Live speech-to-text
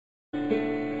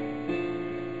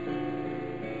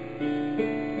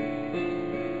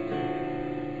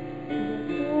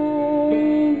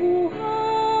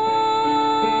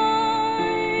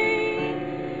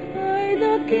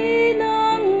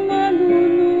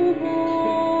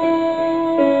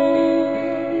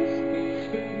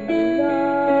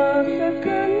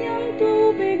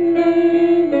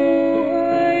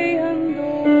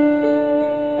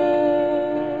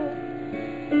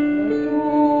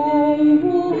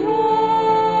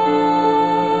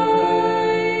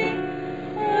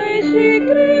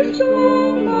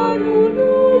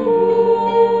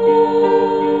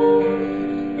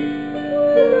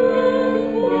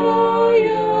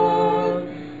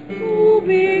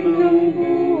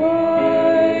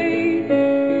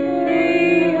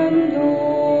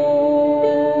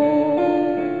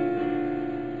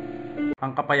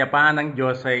kapayapaan ng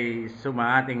Diyos ay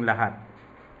sumaating lahat.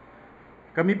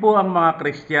 Kami po ang mga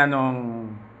Kristiyanong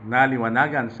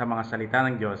naliwanagan sa mga salita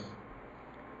ng Diyos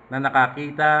na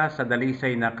nakakita sa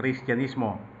dalisay na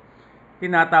Kristyanismo.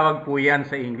 Tinatawag po yan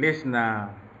sa English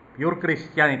na pure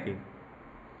Christianity.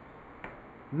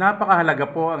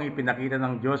 Napakahalaga po ang ipinakita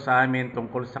ng Diyos sa amin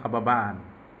tungkol sa kababaan.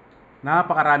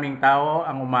 Napakaraming tao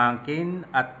ang umaangkin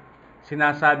at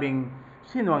sinasabing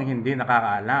sino ang hindi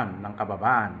nakakaalam ng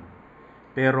kababaan.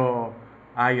 Pero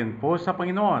ayon po sa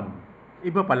Panginoon,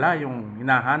 iba pala yung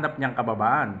hinahanap niyang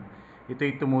kababaan.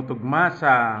 Ito'y tumutugma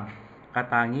sa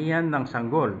katangian ng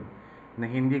sanggol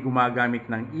na hindi gumagamit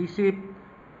ng isip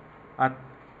at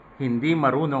hindi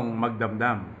marunong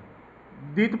magdamdam.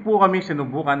 Dito po kami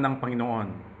sinubukan ng Panginoon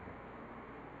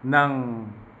nang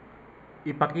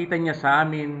ipakita niya sa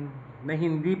amin na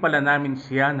hindi pala namin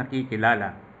siya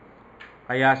nakikilala.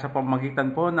 Kaya sa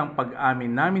pamagitan po ng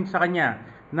pag-amin namin sa Kanya,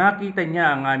 nakita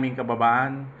niya ang aming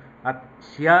kababaan at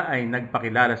siya ay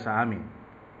nagpakilala sa amin.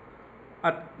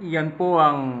 At iyan po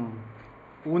ang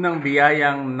unang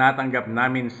biyayang natanggap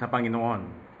namin sa Panginoon,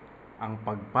 ang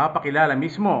pagpapakilala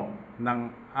mismo ng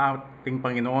ating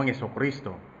Panginoong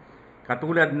Jesucristo.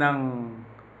 Katulad ng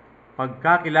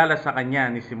pagkakilala sa Kanya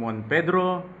ni Simon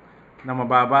Pedro na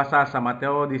mababasa sa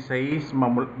Mateo 16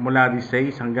 mula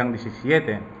 16 hanggang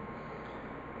 17.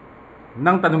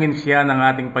 Nang tanungin siya ng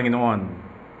ating Panginoon,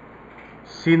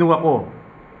 "Sino ako?"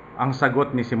 Ang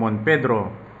sagot ni Simon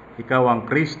Pedro, "Ikaw ang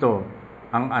Kristo,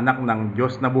 ang anak ng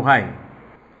Diyos na buhay."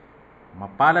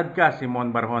 "Mapalad ka,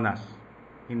 Simon Barjonas.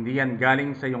 Hindi yan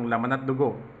galing sa iyong laman at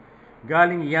dugo.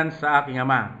 Galing yan sa aking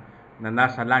Ama na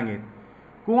nasa langit.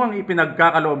 Kung ang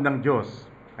ipinagkakaloob ng Diyos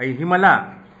ay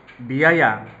himala,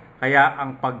 biyaya, kaya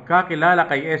ang pagkakilala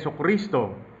kay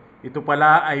Jesucristo, ito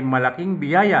pala ay malaking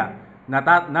biyaya na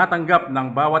natanggap ng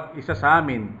bawat isa sa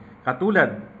amin,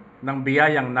 katulad ng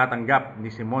biyayang natanggap ni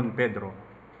Simon Pedro."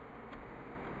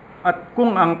 At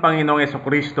kung ang Panginoong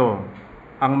Jesucristo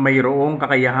ang mayroong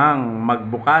kakayahang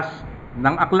magbukas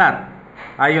ng aklat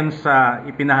ayon sa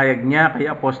ipinahayag niya kay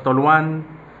Apostol Juan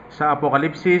sa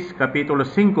Apokalipsis Kapitulo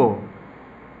 5,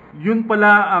 yun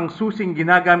pala ang susing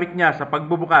ginagamit niya sa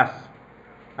pagbubukas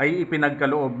ay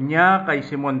ipinagkaloob niya kay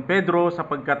Simon Pedro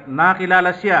sapagkat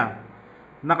nakilala siya.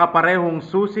 Nakaparehong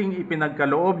susing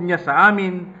ipinagkaloob niya sa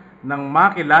amin nang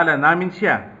makilala namin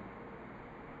siya.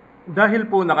 Dahil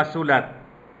po nakasulat,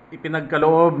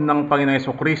 ipinagkaloob ng Panginoong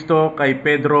Jesucristo kay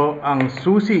Pedro ang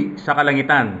susi sa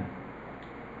kalangitan.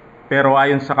 Pero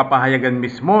ayon sa kapahayagan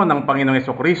mismo ng Panginoong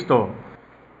Jesucristo,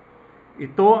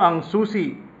 ito ang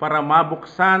susi para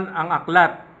mabuksan ang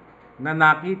aklat na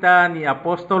nakita ni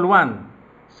Apostol Juan.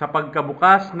 Sa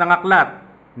pagkabukas ng aklat,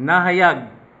 nahayag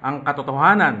ang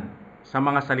katotohanan sa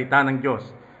mga salita ng Diyos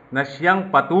na siyang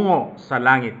patungo sa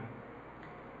langit.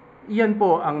 Iyan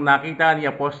po ang nakita ni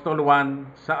Apostol Juan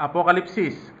sa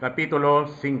Apokalipsis Kapitulo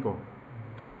 5.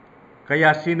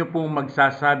 Kaya sino pong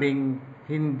magsasabing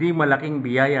hindi malaking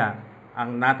biyaya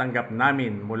ang natanggap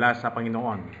namin mula sa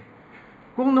Panginoon?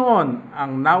 Kung noon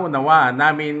ang naunawaan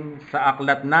namin sa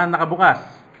aklat na nakabukas,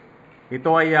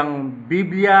 ito ay ang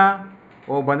Biblia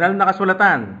o banal na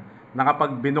kasulatan na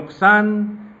kapag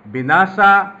binuksan,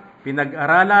 binasa,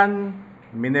 pinag-aralan,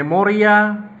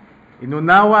 minemorya,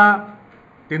 inunawa,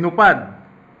 tinupad,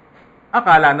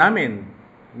 akala namin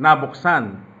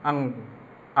nabuksan ang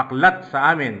aklat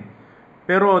sa amin.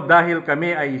 Pero dahil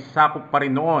kami ay sakop pa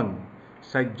rin noon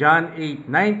sa John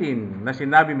 8:19 na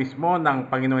sinabi mismo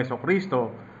ng Panginoong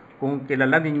Jesucristo, "Kung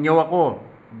kilala ninyo ako,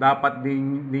 dapat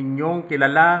din ninyong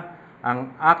kilala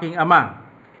ang aking Ama."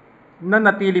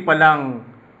 Nanatili pa lang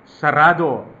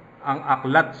sarado ang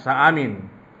aklat sa amin.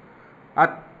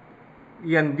 At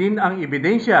iyan din ang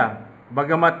ebidensya,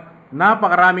 bagamat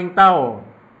napakaraming tao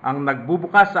ang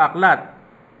nagbubukas sa aklat,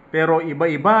 pero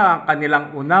iba-iba ang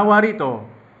kanilang unawa rito,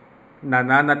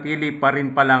 nananatili pa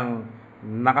rin palang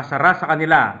nakasara sa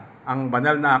kanila ang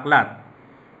banal na aklat.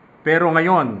 Pero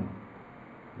ngayon,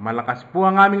 malakas po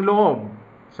ang aming loob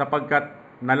sapagkat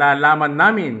nalalaman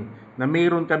namin na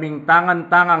mayroon kaming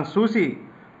tangan-tangang susi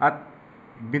at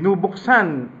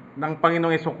binubuksan ng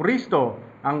Panginoong Jesucristo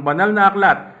ang banal na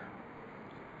aklat,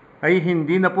 ay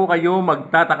hindi na po kayo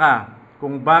magtataka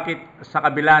kung bakit sa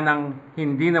kabila ng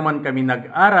hindi naman kami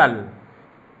nag-aral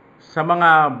sa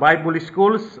mga Bible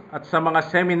schools at sa mga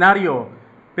seminaryo,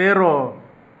 pero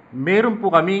meron po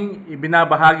kaming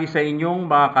ibinabahagi sa inyong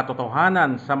mga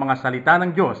katotohanan sa mga salita ng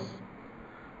Diyos.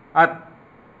 At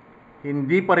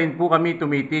hindi pa rin po kami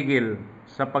tumitigil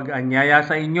sa pag-anyaya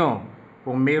sa inyo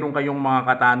kung meron kayong mga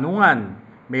katanungan,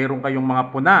 meron kayong mga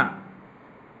puna.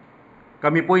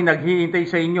 Kami po'y naghihintay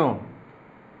sa inyo.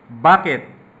 Bakit?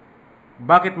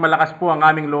 Bakit malakas po ang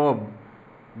aming loob?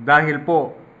 Dahil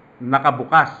po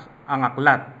nakabukas ang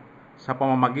aklat sa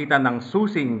pamamagitan ng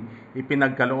susing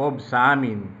ipinagkaloob sa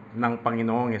amin ng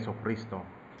Panginoong Jesucristo.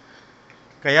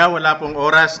 Kaya wala pong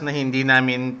oras na hindi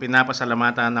namin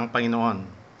pinapasalamatan ng Panginoon.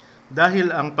 Dahil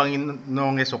ang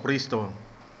Panginoong Jesucristo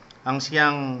ang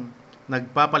siyang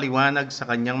nagpapaliwanag sa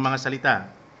kanyang mga salita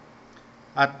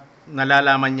at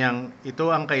nalalaman niyang ito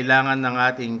ang kailangan ng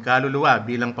ating kaluluwa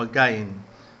bilang pagkain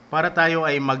para tayo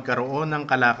ay magkaroon ng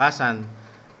kalakasan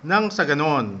nang sa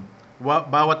ganoon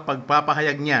bawat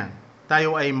pagpapahayag niya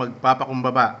tayo ay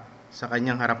magpapakumbaba sa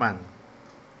kanyang harapan.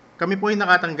 Kami po ay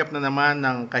nakatanggap na naman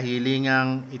ng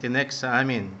kahilingang itinext sa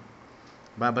amin.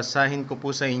 Babasahin ko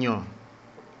po sa inyo.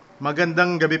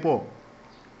 Magandang gabi po.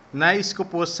 Nais ko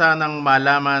po sanang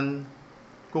malaman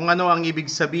kung ano ang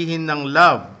ibig sabihin ng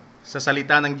love sa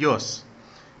salita ng Diyos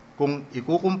kung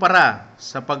ikukumpara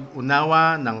sa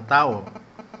pag-unawa ng tao.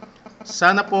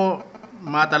 Sana po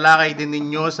matalakay din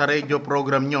ninyo sa radio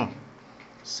program nyo.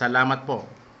 Salamat po.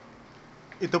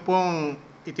 Ito pong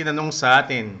itinanong sa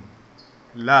atin,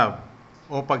 love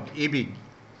o pag-ibig.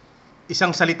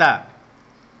 Isang salita,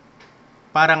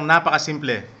 parang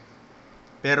napakasimple,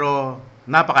 pero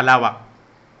napakalawak.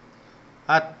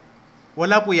 At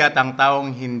wala po yatang taong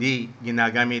hindi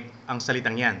ginagamit ang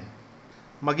salitang yan.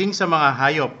 Maging sa mga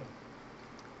hayop,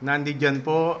 nandiyan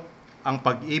po ang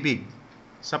pag-ibig,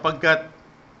 sapagkat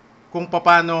kung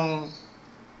papanong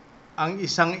ang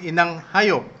isang inang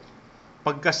hayop,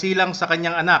 pagkasilang sa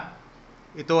kanyang anak,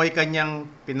 ito ay kanyang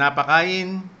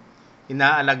pinapakain,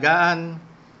 inaalagaan,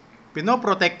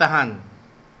 pinoprotektahan.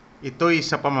 Ito'y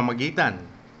sa pamamagitan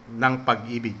ng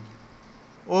pag-ibig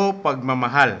o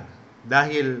pagmamahal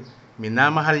dahil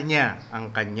minamahal niya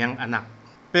ang kanyang anak.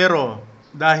 Pero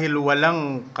dahil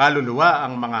walang kaluluwa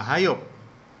ang mga hayop,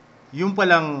 yung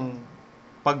palang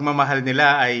pagmamahal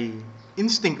nila ay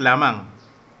instinct lamang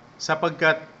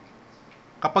sapagkat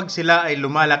kapag sila ay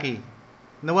lumalaki,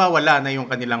 nawawala na yung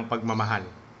kanilang pagmamahal.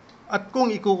 At kung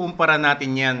ikukumpara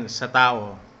natin yan sa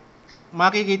tao,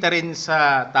 makikita rin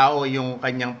sa tao yung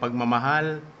kanyang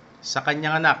pagmamahal sa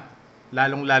kanyang anak,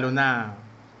 lalong-lalo na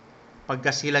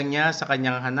pagkasilang niya sa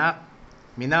kanyang anak,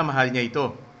 minamahal niya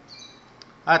ito.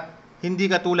 At hindi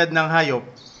katulad ng hayop,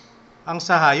 ang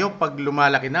sa hayop pag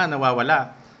lumalaki na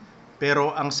nawawala, pero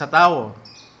ang sa tao,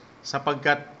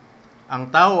 sapagkat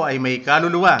ang tao ay may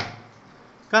kaluluwa,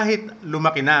 kahit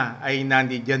lumaki na ay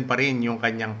nandiyan pa rin yung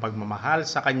kanyang pagmamahal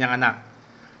sa kanyang anak.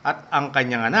 At ang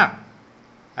kanyang anak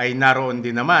ay naroon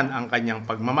din naman ang kanyang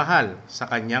pagmamahal sa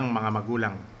kanyang mga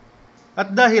magulang.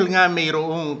 At dahil nga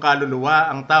mayroong kaluluwa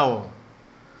ang tao,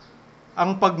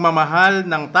 ang pagmamahal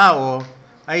ng tao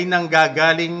ay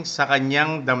nanggagaling sa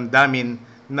kanyang damdamin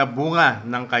na bunga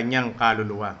ng kanyang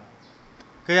kaluluwa.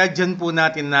 Kaya dyan po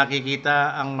natin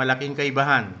nakikita ang malaking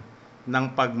kaibahan ng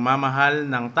pagmamahal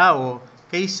ng tao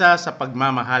kaysa sa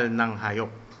pagmamahal ng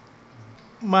hayop.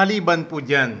 Maliban po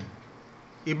dyan,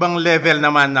 ibang level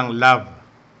naman ng love.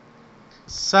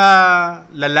 Sa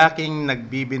lalaking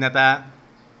nagbibinata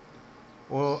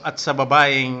at sa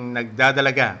babaeng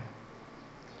nagdadalaga,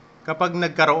 kapag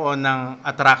nagkaroon ng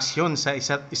atraksyon sa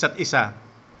isa't isa,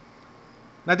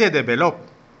 nade-develop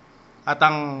at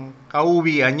ang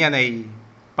kauwian niyan ay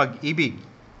pag-ibig.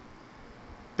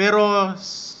 Pero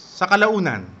sa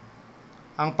kalaunan,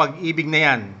 ang pag-ibig na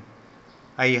yan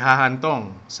ay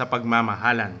hahantong sa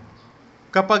pagmamahalan.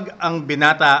 Kapag ang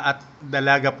binata at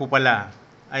dalaga po pala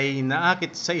ay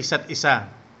naakit sa isa't isa,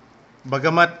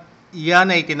 bagamat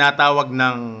iyan ay tinatawag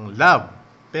ng love,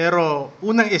 pero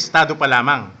unang estado pa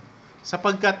lamang,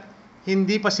 sapagkat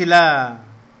hindi pa sila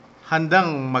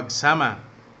handang magsama.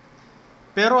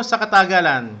 Pero sa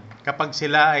katagalan, kapag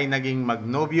sila ay naging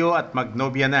magnobyo at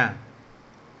magnobya na,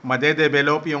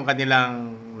 madedevelop yung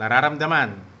kanilang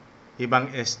nararamdaman.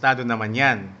 Ibang estado naman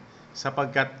yan,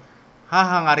 sapagkat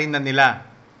hahangarin na nila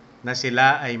na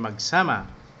sila ay magsama,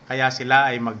 kaya sila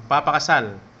ay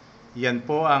magpapakasal. Yan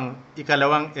po ang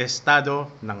ikalawang estado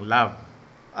ng love.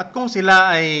 At kung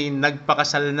sila ay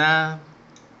nagpakasal na,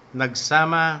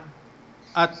 nagsama,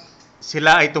 at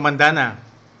sila ay tumanda na,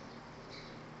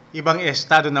 ibang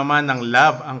estado naman ng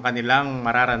love ang kanilang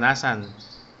mararanasan.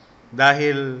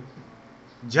 Dahil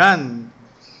diyan,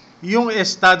 yung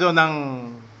estado ng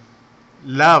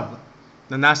love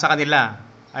na nasa kanila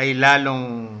ay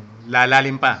lalong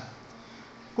lalalim pa.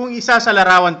 Kung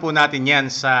isasalarawan po natin yan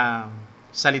sa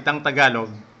salitang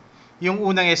Tagalog, yung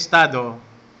unang estado,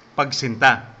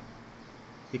 pagsinta.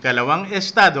 Ikalawang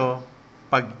estado,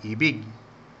 pag-ibig.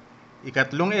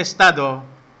 Ikatlong estado,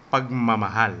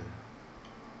 pagmamahal.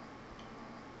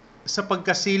 Sa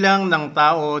pagkasilang ng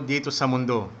tao dito sa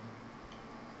mundo,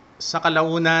 sa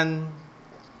kalaunan,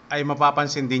 ay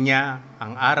mapapansin din niya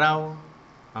ang araw,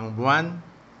 ang buwan,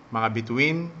 mga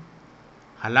bituin,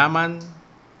 halaman,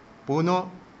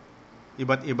 puno,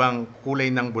 iba't ibang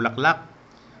kulay ng bulaklak,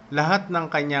 lahat ng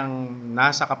kanyang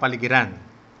nasa kapaligiran.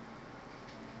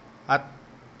 At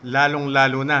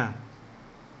lalong-lalo na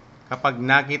kapag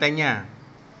nakita niya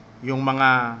yung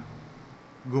mga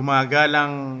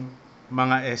gumagalang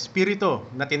mga espiritu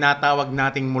na tinatawag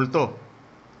nating multo,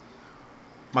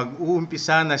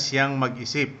 mag-uumpisa na siyang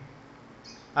mag-isip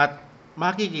at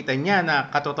makikita niya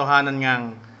na katotohanan ngang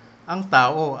ang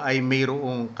tao ay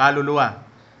mayroong kaluluwa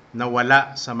na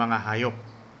wala sa mga hayop.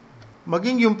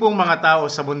 Maging yung pong mga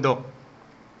tao sa bundok,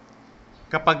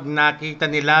 kapag nakita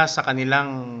nila sa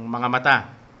kanilang mga mata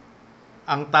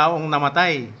ang taong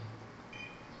namatay,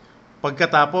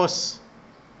 pagkatapos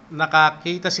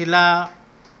nakakita sila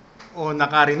o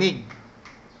nakarinig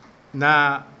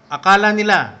na akala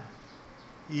nila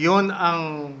yon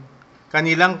ang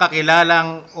kanilang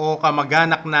kakilalang o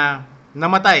kamag-anak na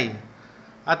namatay,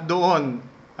 at doon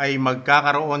ay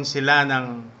magkakaroon sila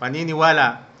ng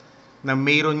paniniwala na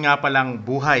mayroon nga palang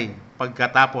buhay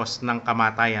pagkatapos ng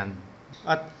kamatayan.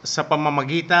 At sa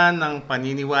pamamagitan ng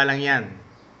paniniwalang yan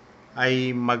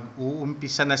ay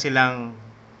mag-uumpisa na silang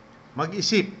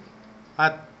mag-isip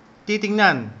at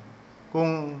titingnan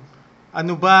kung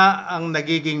ano ba ang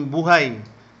nagiging buhay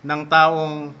ng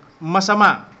taong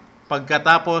masama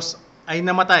pagkatapos ay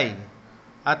namatay,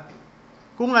 at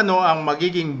kung ano ang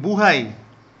magiging buhay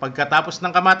pagkatapos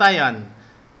ng kamatayan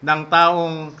ng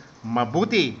taong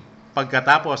mabuti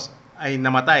pagkatapos ay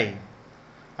namatay.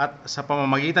 At sa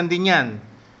pamamagitan din yan,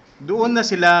 doon na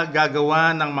sila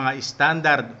gagawa ng mga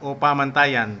standard o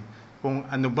pamantayan kung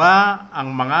ano ba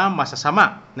ang mga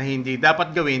masasama na hindi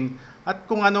dapat gawin at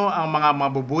kung ano ang mga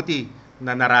mabubuti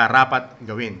na nararapat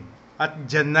gawin. At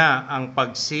dyan na ang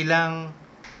pagsilang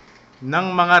ng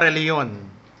mga reliyon,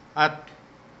 at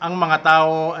ang mga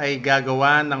tao ay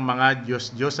gagawa ng mga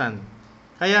Diyos-Diyosan.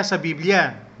 Kaya sa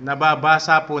Biblia,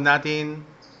 nababasa po natin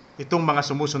itong mga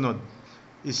sumusunod: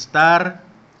 Star,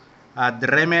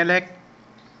 Adremelech,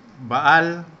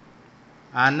 Baal,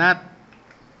 Anat,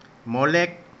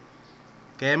 Molek,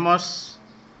 Chemos,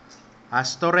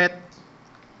 Astoret,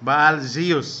 Baal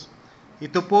Zeus.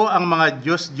 Ito po ang mga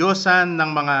Diyos-Diyosan ng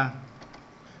mga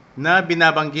na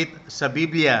binabanggit sa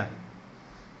Biblia.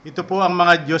 Ito po ang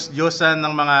mga Diyos-Diyosan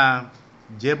ng mga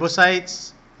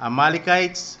Jebusites,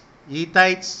 Amalekites,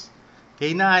 Hittites,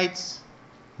 Canaanites,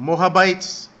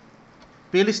 Moabites,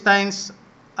 Philistines,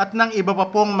 at ng iba pa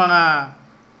pong mga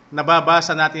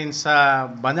nababasa natin sa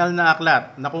banal na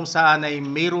aklat na kung saan ay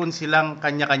mayroon silang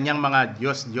kanya-kanyang mga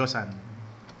Diyos-Diyosan.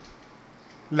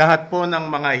 Lahat po ng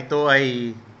mga ito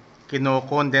ay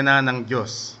kinokondena ng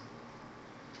Diyos.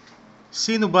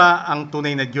 Sino ba ang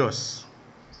tunay na Diyos?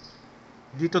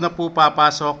 Dito na po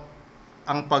papasok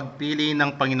ang pagpili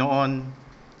ng Panginoon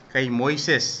kay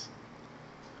Moises,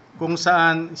 kung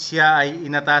saan siya ay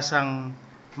inatasang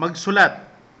magsulat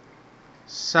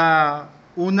sa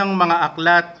unang mga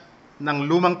aklat ng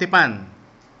Lumang Tipan: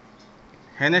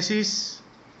 Genesis,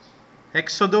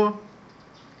 Exodo,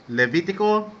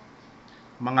 Levitico,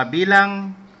 Mga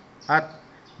Bilang, at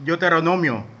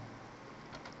Deuteronomyo.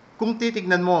 Kung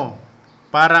titignan mo,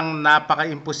 parang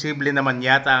napaka-imposible naman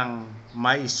yatang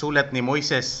maisulat ni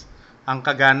Moises ang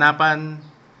kaganapan,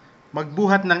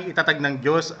 magbuhat ng itatag ng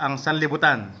Diyos ang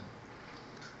sanlibutan.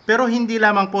 Pero hindi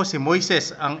lamang po si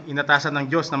Moises ang inatasan ng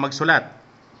Diyos na magsulat.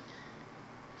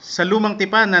 Sa Lumang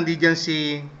Tipan, nandiyan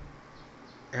si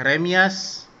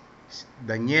Jeremias,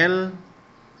 Daniel,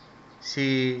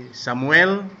 si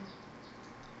Samuel,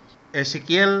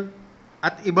 Ezekiel,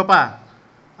 at iba pa.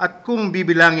 At kung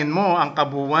bibilangin mo ang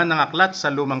kabuuan ng aklat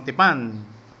sa Lumang Tipan,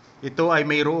 ito ay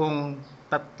mayroong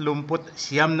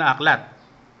 39 na aklat.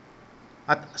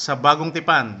 At sa Bagong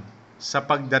Tipan, sa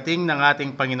pagdating ng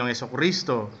ating Panginoong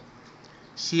Jesucristo,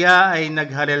 siya ay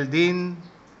naghalal din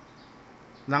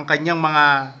ng kanyang mga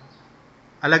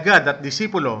alagad at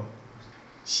disipulo.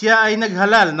 Siya ay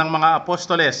naghalal ng mga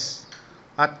apostoles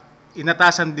at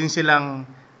inatasan din silang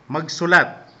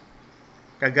magsulat,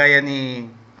 kagaya ni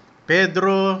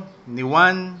Pedro, ni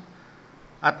Juan,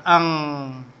 at ang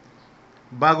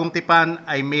Bagong Tipan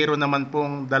ay mayroon naman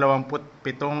pong 27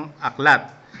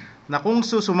 aklat, na kung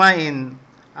susumain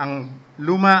ang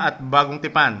Luma at Bagong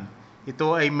Tipan,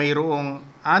 ito ay mayroong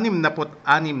 66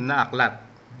 na aklat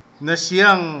na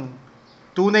siyang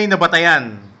tunay na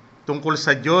batayan tungkol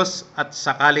sa Diyos at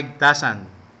sa kaligtasan.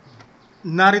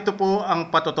 Narito po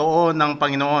ang patotoo ng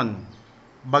Panginoon.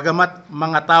 Bagamat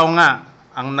mga tao nga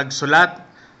ang nagsulat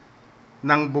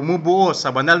ng bumubuo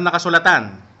sa banal na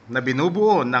kasulatan na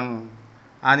binubuo ng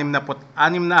 66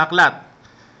 na aklat,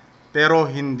 Pero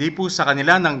hindi po sa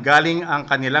kanila nanggaling ang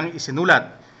kanilang isinulat,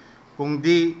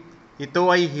 kundi ito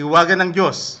ay hiwaga ng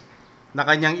Diyos na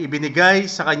kanyang ibinigay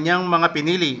sa kanyang mga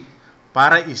pinili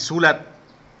para isulat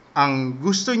ang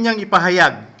gusto niyang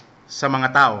ipahayag sa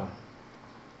mga tao.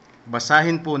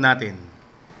 Basahin po natin.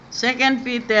 2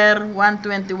 Peter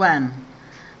 1:21.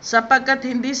 Sapagkat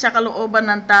hindi sa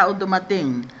kalooban ng tao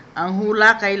dumating ang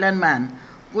hula kailanman,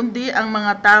 kundi ang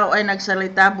mga tao ay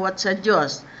nagsalita buhat sa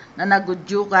Diyos na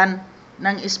nagudyukan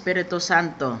ng Espiritu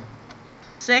Santo.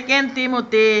 2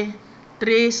 Timothy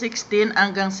 3:16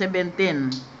 hanggang 17.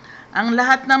 Ang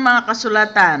lahat ng mga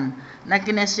kasulatan na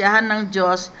kinasiyahan ng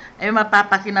Diyos ay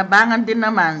mapapakinabangan din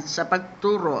naman sa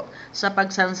pagturo, sa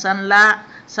pagsansanla,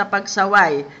 sa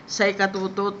pagsaway, sa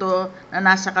ikatututo na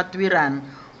nasa katwiran,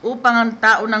 upang ang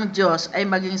tao ng Diyos ay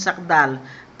maging sakdal,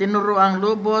 tinuruang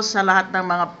lubos sa lahat ng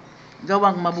mga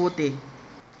gawang mabuti.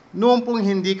 Noong pong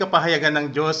hindi kapahayagan ng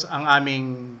Diyos ang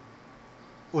aming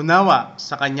unawa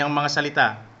sa kanyang mga salita,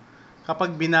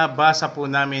 kapag binabasa po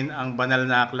namin ang banal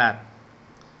na aklat,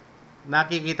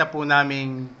 nakikita po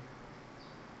namin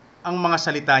ang mga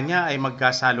salita niya ay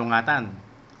magkasalungatan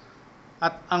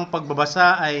at ang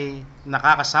pagbabasa ay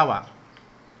nakakasawa.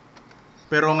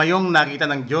 Pero ngayong nakita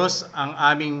ng Diyos ang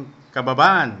aming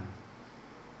kababaan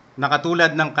na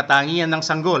katulad ng katangian ng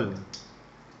sanggol,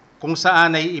 kung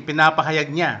saan ay ipinapahayag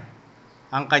niya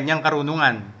ang kanyang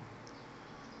karunungan,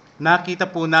 nakita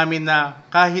po namin na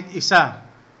kahit isa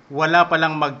wala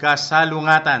palang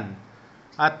magkasalungatan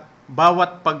at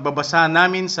bawat pagbabasa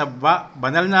namin sa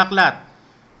banal na aklat,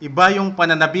 iba yung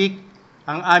pananabik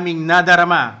ang aming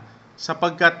nadarama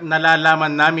sapagkat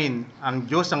nalalaman namin ang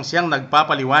Diyos ang siyang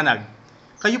nagpapaliwanag.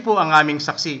 Kayo po ang aming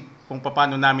saksi kung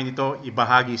paano namin ito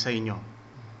ibahagi sa inyo.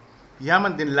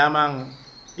 Yaman din lamang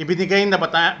ibinigay na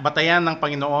batayan ng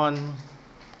Panginoon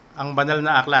ang banal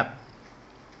na aklat.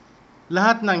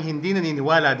 Lahat ng hindi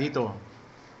naniniwala dito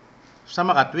sa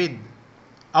makatwid,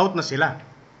 out na sila.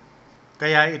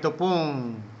 Kaya ito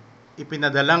pong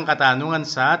ipinadalang katanungan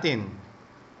sa atin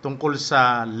tungkol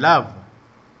sa love.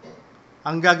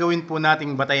 Ang gagawin po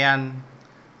nating batayan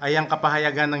ay ang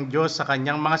kapahayagan ng Diyos sa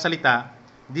kanyang mga salita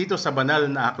dito sa banal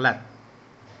na aklat.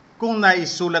 Kung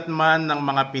naisulat man ng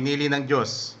mga pinili ng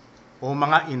Diyos o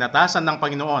mga inatasan ng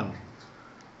Panginoon,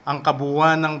 ang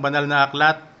kabuuan ng banal na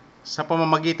aklat sa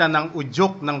pamamagitan ng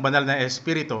udyok ng banal na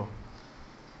Espiritu,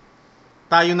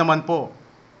 tayo naman po,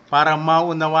 para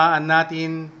maunawaan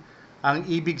natin ang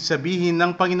ibig sabihin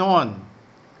ng Panginoon,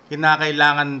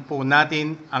 kinakailangan po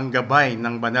natin ang gabay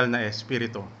ng banal na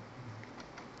Espiritu.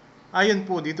 Ayon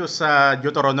po dito sa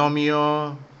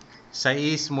Deuteronomio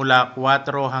 6 mula 4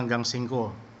 hanggang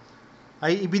 5,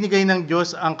 ay ibinigay ng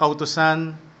Diyos ang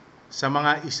kautusan sa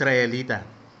mga Israelita.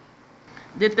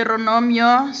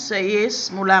 Deuteronomio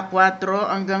 6 mula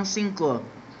 4 hanggang 5.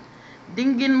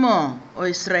 Dinggin mo, O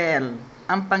Israel,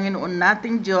 ang Panginoon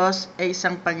nating Diyos ay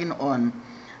isang Panginoon,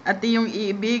 at iyong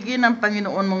iibigin ang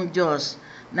Panginoon mong Diyos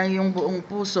ng iyong buong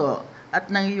puso,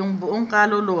 at ng iyong buong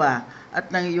kaluluwa,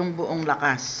 at ng iyong buong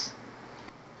lakas.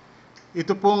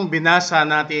 Ito pong binasa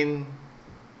natin,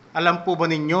 alam po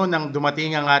ba ninyo nang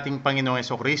dumating ang ating Panginoong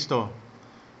Hesukristo?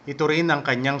 Ito rin ang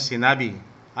kanyang sinabi,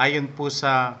 ayon po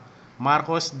sa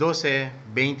Marcos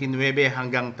 12:29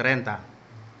 hanggang 30.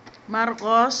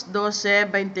 Marcos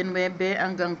 12:29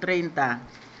 hanggang 30.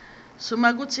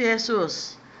 Sumagot si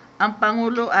Jesus, ang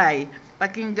Pangulo ay,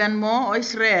 pakinggan mo, O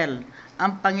Israel,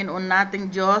 ang Panginoon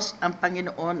nating Diyos, ang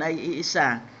Panginoon ay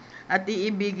iisa. At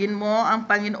iibigin mo ang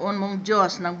Panginoon mong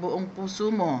Diyos ng buong puso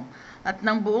mo, at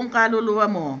ng buong kaluluwa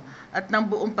mo, at ng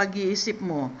buong pag-iisip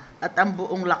mo, at ang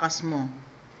buong lakas mo.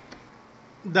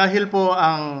 Dahil po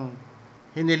ang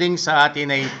hiniling sa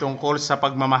atin ay tungkol sa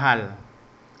pagmamahal,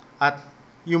 at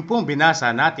yung pong binasa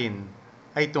natin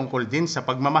ay tungkol din sa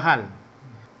pagmamahal.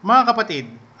 Mga kapatid,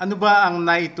 ano ba ang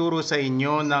naituro sa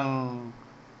inyo ng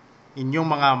inyong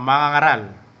mga mangangaral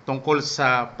tungkol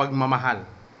sa pagmamahal?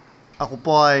 Ako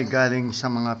po ay galing sa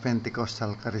mga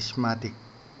Pentecostal Charismatic.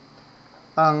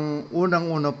 Ang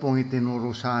unang-una pong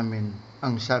itinuro sa amin,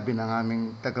 ang sabi ng aming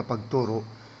tagapagturo,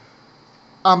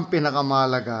 ang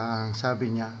pinakamahalaga, ang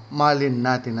sabi niya, mahalin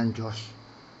natin ang Diyos.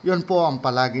 Yun po ang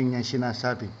palaging niya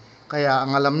sinasabi. Kaya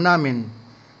ang alam namin,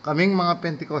 kaming mga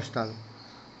Pentecostal,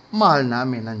 mahal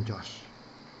namin ang Diyos.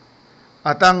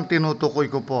 At ang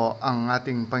tinutukoy ko po ang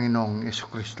ating Panginoong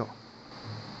Hesukristo.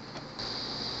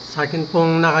 Sa akin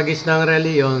pong nakagisnang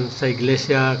reliyon sa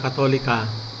Iglesia Katolika,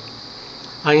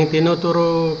 ang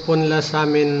itinuturo po nila sa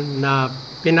amin na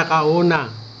pinakauna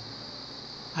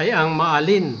ay ang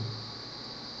maalin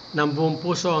ng buong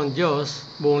puso ang Diyos,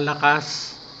 buong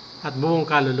lakas at buong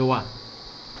kaluluwa.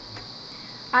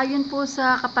 Ayon po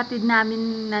sa kapatid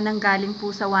namin na nanggaling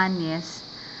po sa Juanes,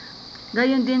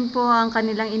 gayon din po ang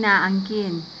kanilang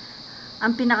inaangkin.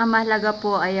 Ang pinakamahalaga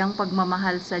po ay ang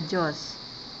pagmamahal sa Diyos.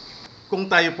 Kung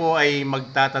tayo po ay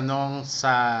magtatanong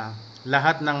sa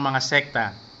lahat ng mga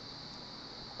sekta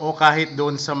o kahit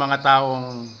doon sa mga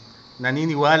taong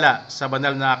naniniwala sa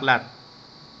banal na aklat,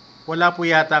 wala po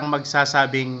yatang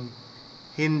magsasabing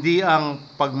hindi ang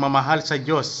pagmamahal sa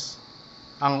Diyos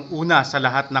ang una sa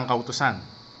lahat ng kautusan.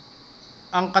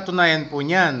 Ang katunayan po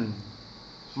niyan,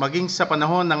 maging sa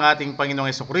panahon ng ating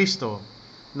Panginoong Hesukristo,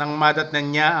 nang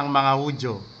madatnan niya ang mga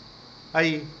Hudyo,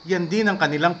 ay yan din ang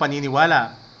kanilang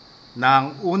paniniwala na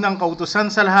ang unang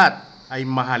kautusan sa lahat ay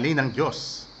mahalin ng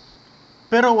Diyos.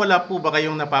 Pero wala po ba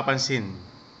kayong napapansin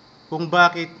kung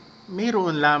bakit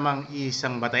mayroon lamang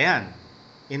isang batayan?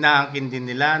 Inaangkin din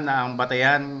nila na ang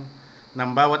batayan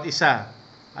ng bawat isa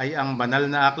ay ang banal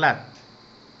na aklat.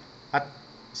 At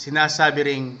sinasabi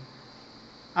ring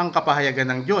ang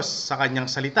kapahayagan ng Diyos sa kanyang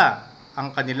salita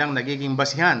ang kanilang nagiging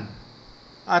basihan.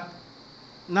 At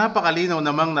napakalinaw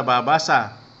namang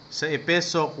nababasa sa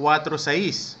Efeso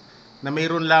 4:6 na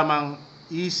mayroon lamang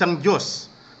isang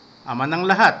Diyos, Ama ng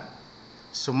lahat,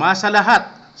 sumasalahat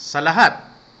sa lahat.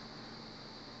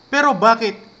 Pero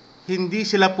bakit hindi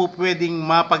sila po pwedeng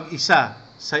mapag-isa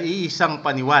sa iisang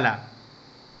paniwala?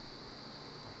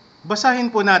 Basahin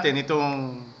po natin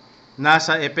itong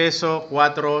nasa Efeso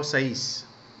 4:6.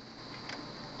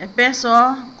 Efeso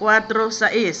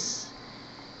 4:6.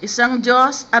 Isang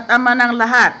Diyos at Ama ng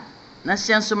lahat, na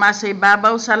siyang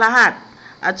sumasaibabaw sa lahat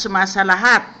at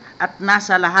sumasalahat at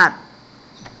nasa lahat.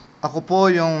 Ako po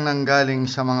yung nanggaling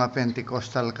sa mga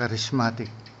Pentecostal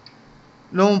Charismatic.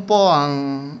 Noon po ang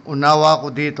unawa ko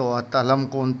dito at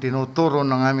alam kong tinuturo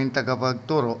ng aming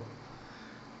tagapagturo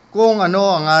kung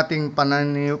ano ang ating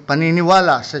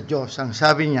paniniwala sa Diyos, ang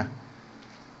sabi niya.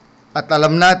 At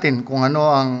alam natin kung ano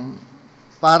ang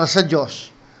para sa Diyos.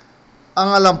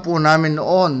 Ang alam po namin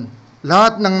noon,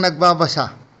 lahat ng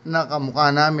nagbabasa na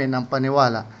kamukha namin ng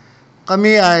paniwala,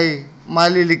 kami ay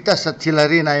maliligtas at sila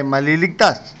rin ay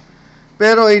maliligtas.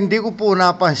 Pero hindi ko po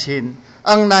napansin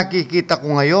ang nakikita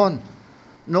ko ngayon.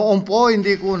 Noon po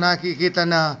hindi ko nakikita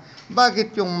na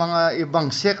bakit yung mga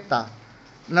ibang sekta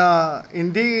na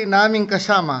hindi namin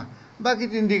kasama,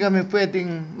 bakit hindi kami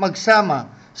pwedeng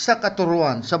magsama sa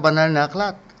katuruan, sa banal na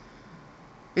aklat.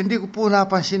 Hindi ko po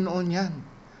napansin noon yan.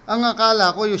 Ang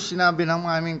akala ko yung sinabi ng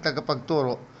aming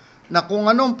tagapagturo na kung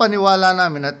anong paniwala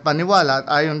namin at paniwala at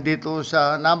ayon dito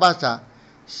sa nabasa,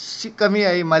 kami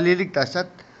ay maliligtas at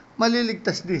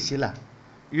maliligtas din sila.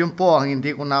 Yun po ang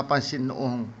hindi ko napansin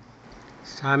noong.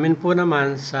 Sa amin po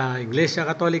naman sa Iglesia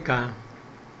Katolika,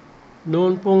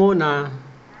 noon po una,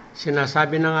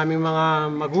 sinasabi ng aming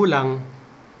mga magulang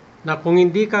na kung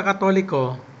hindi ka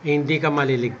Katoliko, hindi ka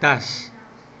maliligtas.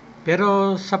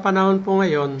 Pero sa panahon po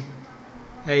ngayon,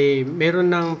 ay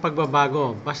meron ng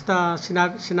pagbabago. Basta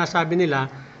sinasabi nila,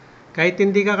 kahit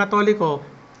hindi ka Katoliko,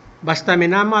 basta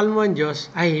minamahal mo ang Diyos,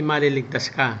 ay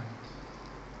maliligtas ka.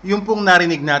 Yung pong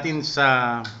narinig natin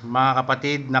sa mga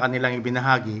kapatid na kanilang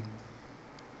ibinahagi,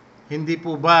 hindi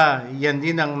po ba yan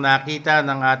din ang nakita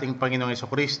ng ating Panginoong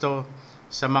Hesukristo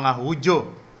sa mga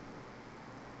Hudyo?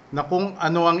 Na kung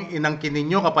ano ang inangkin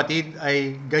ninyo kapatid,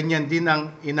 ay ganyan din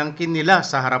ang inangkin nila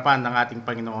sa harapan ng ating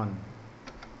Panginoon.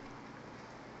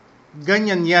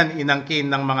 Ganyan yan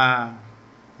inangkin ng mga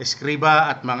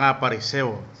eskriba at mga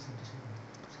pariseo.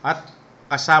 At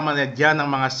kasama na dyan ng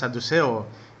mga saduseo,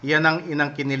 yan ang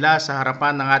inangkin nila sa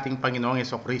harapan ng ating Panginoong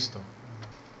Hesukristo.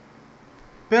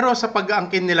 Pero sa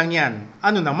pag-aangkin nilang yan,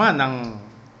 ano naman ang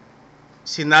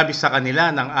sinabi sa kanila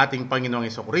ng ating Panginoong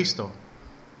Hesukristo?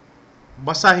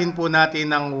 Basahin po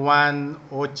natin ng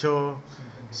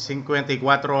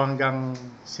 1:8-54 hanggang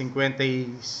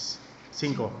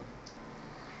 55.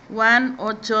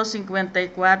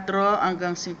 1:8-54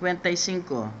 hanggang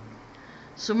 55.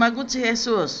 Sumagot si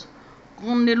Jesus,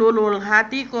 kung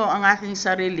nilululhati ko ang aking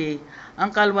sarili, ang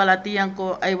kalwalatian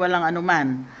ko ay walang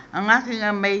anuman. Ang aking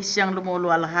amay siyang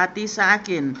lumuluwalhati sa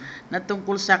akin, na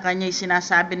tungkol sa kanya'y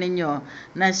sinasabi ninyo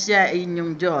na siya ay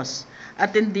inyong Diyos,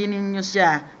 at hindi ninyo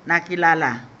siya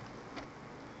nakilala.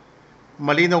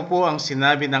 Malinaw po ang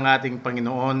sinabi ng ating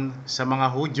Panginoon sa mga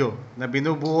Hudyo na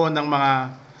binubuo ng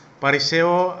mga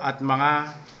Pariseo at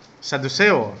mga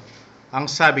Saduseo. Ang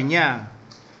sabi niya,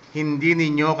 hindi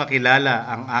ninyo kakilala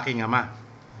ang aking Ama.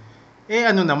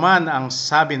 Ano naman ang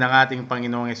sabi ng ating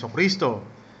Panginoong Hesukristo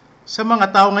sa mga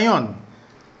tao ngayon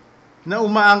na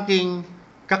umaangking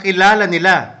kakilala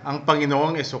nila ang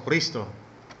Panginoong Hesukristo?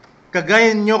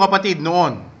 Kagaya ninyo kapatid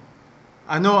noon,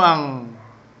 ano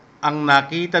ang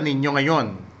nakita ninyo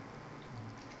ngayon?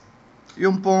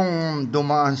 Yung pong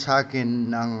dumaan sa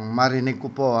akin nang marinig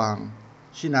ko po ang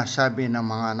sinasabi ng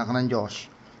mga anak ng Diyos.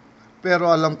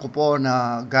 Pero alam ko po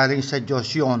na galing sa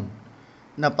Diyos yun,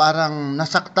 na parang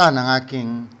nasaktan ang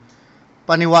aking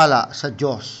paniwala sa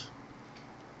Diyos.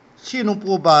 Sino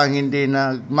po ba ang hindi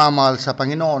nagmamahal sa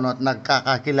Panginoon at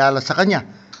nagkakakilala sa Kanya?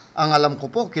 Ang alam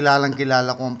ko po,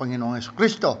 kilalang-kilala ko ang Panginoong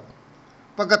Jesucristo.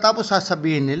 Pagkatapos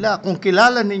sasabihin nila, kung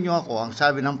kilala ninyo ako, ang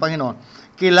sabi ng Panginoon,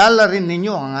 kilala rin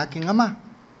ninyo ang aking Ama.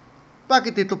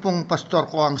 Bakit ito pong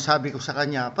pastor ko ang sabi ko sa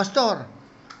kanya, Pastor,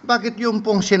 bakit yung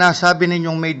pong sinasabi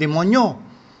ninyong may demonyo?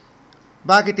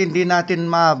 Bakit hindi natin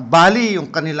mabali yung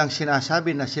kanilang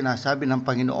sinasabi ng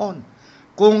Panginoon?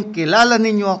 Kung kilala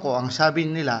ninyo ako, ang sabi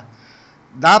nila,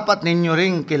 dapat ninyo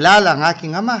ring kilala ang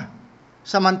aking Ama.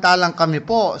 Samantalang kami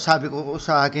po, sabi ko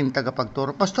sa aking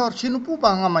tagapagturo, Pastor, sino po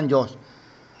ba ang Amang Diyos?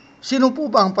 Sino po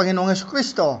ba ang Panginoong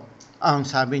Jesucristo? Ang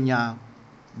sabi niya,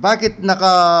 bakit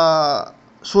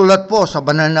nakasulat po sa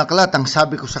banal na aklat ang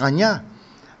sabi ko sa kanya?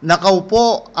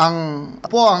 Nakaupo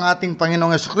ang ating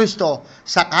Panginoong Jesucristo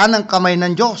sa kanang kamay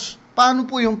ng Diyos. Paano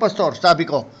po yung pastor? Sabi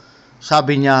ko.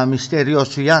 Sabi niya,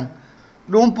 misteryoso yan.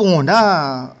 Noong po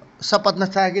na, sapat na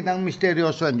sa akin ang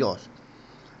misteryoso ang Diyos.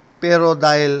 Pero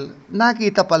dahil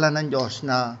nakita pala ng Diyos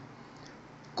na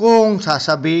kung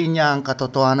sasabihin niya ang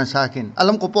katotohanan sa akin,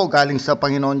 alam ko po galing sa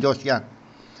Panginoon Diyos yan.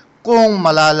 Kung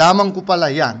malalaman ko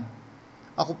pala yan,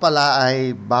 ako pala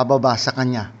ay bababa sa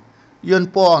Kanya.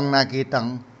 Yun po ang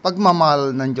nakitang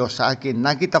pagmamahal ng Diyos sa akin.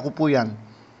 Nakita ko po yan.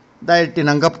 Dahil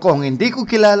tinanggap ko, hindi ko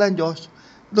kilala ang Diyos,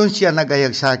 doon siya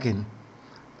nagayag sa akin.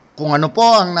 Kung ano po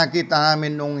ang nakita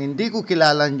namin nung hindi ko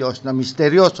kilala ang Diyos na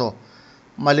misteryoso,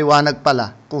 maliwanag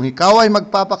pala. Kung ikaw ay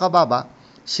magpapakababa,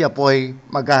 siya po ay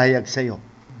maghahayag sa iyo.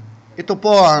 Ito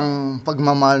po ang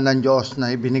pagmamahal ng Diyos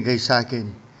na ibinigay sa akin.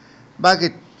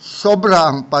 Bakit? Sobra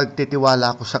ang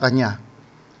pagtitiwala ko sa Kanya.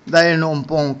 Dahil noong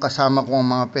pong kasama ko ang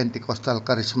mga Pentecostal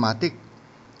Charismatic,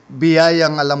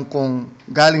 biyayang alam kong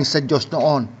galing sa Diyos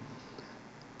noon.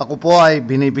 Ako po ay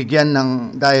binibigyan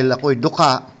dahil ako'y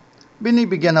duka,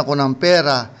 binibigyan ako ng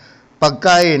pera,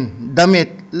 pagkain,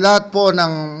 damit, lahat po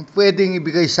ng pwedeng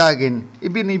ibigay sa akin,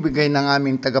 ibinibigay ng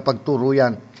aming tagapagturo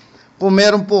yan. Kung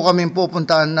meron po kaming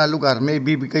pupuntahan na lugar, may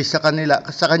ibibigay sa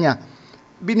Kanya,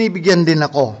 binibigyan din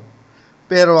ako.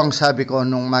 Pero ang sabi ko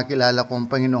nung makilala ko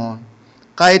ang Panginoon,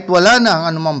 kahit wala na ang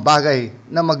anumang bagay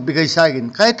na magbigay sa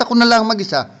akin, kahit ako na lang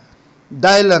mag-isa,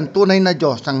 dahil ang tunay na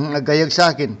Diyos ang nagayag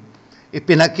sa akin,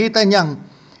 ipinakita niyang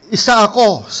isa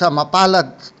ako sa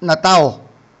mapalad na tao.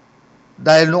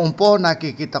 Dahil noon po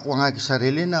nakikita ko ang aking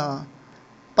sarili na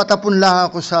patapon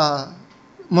lang ako sa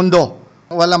mundo,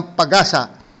 walang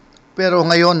pag-asa. Pero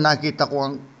ngayon nakita ko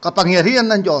ang kapangyarihan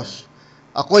ng Diyos.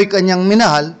 Ako'y Kanyang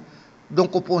minahal. Doon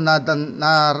ko po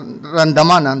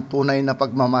naramdaman ang tunay na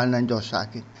pagmamahal ng Diyos sa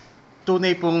akin.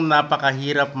 Tunay pong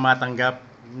napakahirap matanggap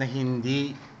na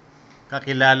hindi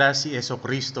kakilala si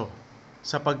Jesucristo,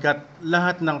 sapagkat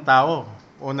lahat ng tao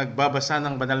o nagbabasa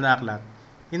ng banal na aklat,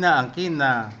 inaangkin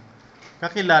na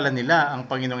kakilala nila ang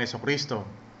Panginoong Jesucristo.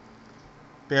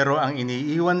 Pero ang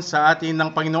iniiwan sa atin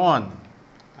ng Panginoon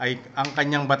ay ang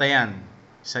Kanyang batayan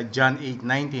sa John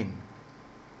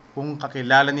 8:19. Kung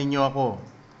kakilala ninyo ako,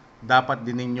 dapat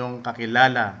din ninyong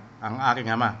kakilala ang aking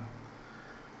Ama.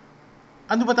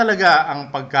 Ano ba talaga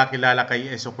ang pagkakilala kay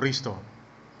Jesucristo?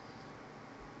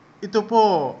 Ito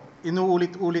po,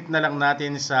 inuulit-ulit na lang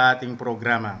natin sa ating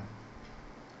programa.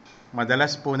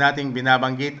 Madalas po nating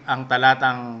binabanggit ang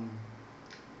talatang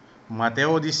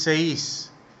Mateo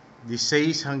 16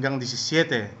 hanggang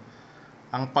 17,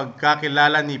 ang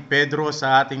pagkakilala ni Pedro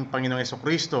sa ating Panginoong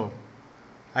Jesucristo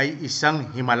ay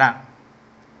isang himala.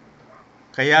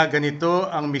 Kaya ganito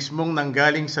ang mismong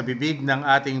nanggaling sa bibig ng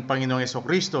ating Panginoong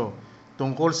Jesucristo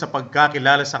tungkol sa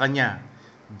pagkakilala sa Kanya.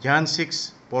 John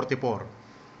 6:44.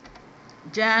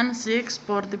 John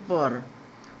 6:44.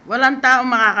 Walang tao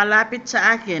makakalapit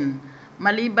sa akin,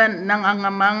 maliban ng ang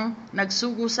Amang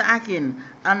nagsugo sa akin,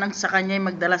 ang sa Kanya'y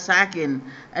magdala sa akin,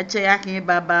 at siya aking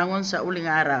ibabangon sa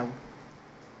uling araw.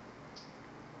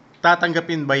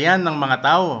 Tatanggapin ba yan ng mga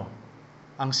tao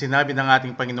ang sinabi ng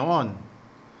ating Panginoon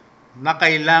na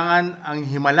kailangan ang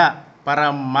himala para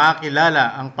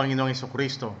makilala ang Panginoong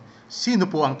Jesucristo? Sino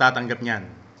po ang tatanggap niyan?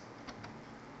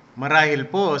 Marahil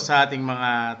po sa ating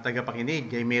mga tagapakinig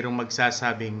ay mayroong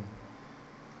magsasabing,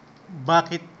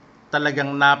 bakit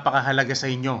talagang napakahalaga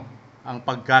sa inyo ang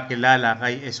pagkakilala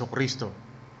kay Jesucristo?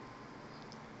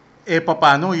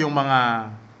 Paano yung mga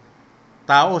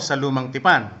tao sa lumang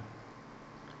tipan?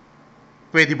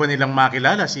 Pwede ba nilang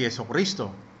makilala si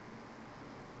Jesucristo?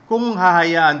 Kung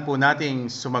hahayaan po nating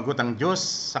sumagot ang Diyos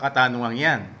sa katanungang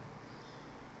yan,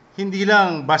 hindi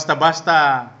lang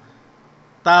basta-basta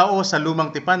tao sa lumang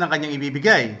tipan ang kanyang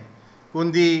ibibigay,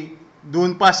 kundi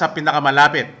doon pa sa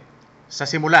pinakamalapit, sa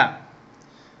simula.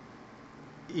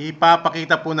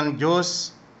 Ipapakita po ng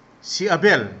Diyos si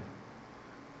Abel.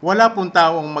 Wala pong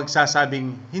taong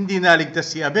magsasabing hindi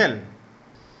naligtas si Abel.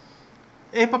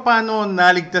 Paano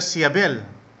naligtas si Abel?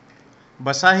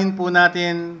 Basahin po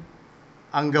natin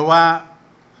ang Gawa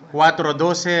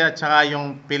 4:12 at saka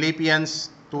yung Philippians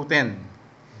 2:10.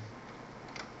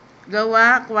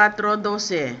 Gawa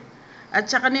 4:12.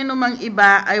 At sa kanino mang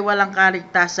iba ay walang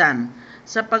kaligtasan,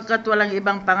 sapagkat walang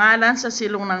ibang pangalan sa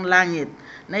silong ng langit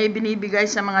na ibinibigay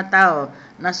sa mga tao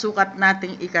na sukat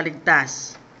nating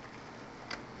ikaligtas.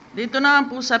 Dito naman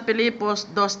po sa Pilipos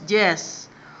 2:10,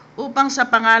 upang sa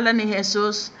pangalan ni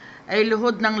Jesus ay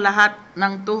luhod ng lahat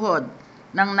ng tuhod,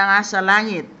 ng nangasa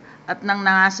langit, at ng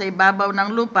nangasa ibabaw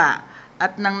ng lupa,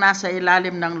 at ng nasa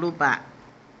ilalim ng lupa.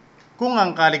 Kung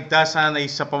ang kaligtasan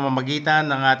ay sa pamamagitan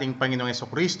ng ating Panginoong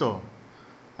Hesukristo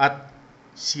at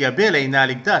si Abel ay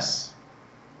naligtas,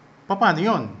 paano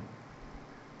yun?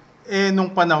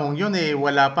 Nung panahong yun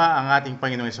wala pa ang ating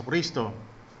Panginoong Hesukristo.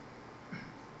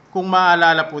 Kung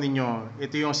maaalala po ninyo,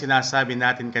 ito yung sinasabi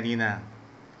natin kanina,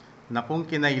 na kung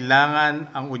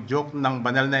kinailangan ang udyok ng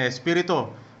banal na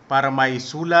Espiritu para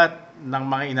maisulat ng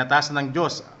mga inatasan ng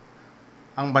Diyos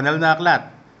ang banal na aklat,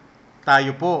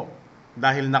 tayo po,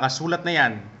 dahil nakasulat na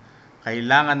yan,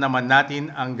 kailangan naman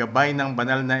natin ang gabay ng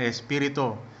banal na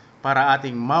Espiritu para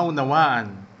ating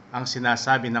maunawaan ang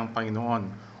sinasabi ng Panginoon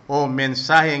o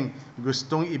mensaheng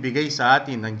gustong ibigay sa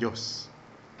atin ng Diyos.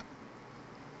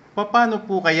 Paano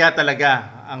po kaya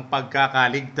talaga ang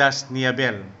pagkakaligtas ni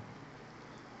Abel?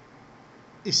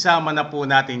 Isama na po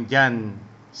natin dyan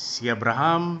si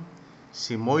Abraham,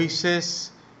 si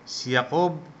Moises, si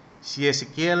Jacob, si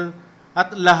Ezekiel,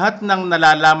 at lahat ng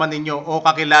nalalaman ninyo o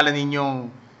kakilala ninyong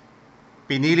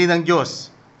pinili ng Diyos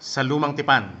sa lumang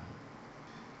tipan.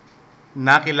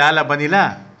 Nakilala ba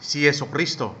nila si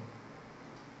Jesucristo?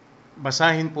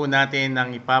 Basahin po natin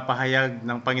ang ipapahayag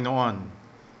ng Panginoon.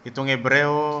 Itong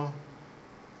Hebreo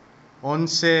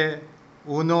 11:1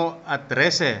 at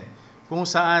 13, kung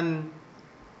saan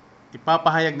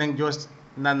ipapahayag ng Diyos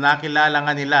na nakilala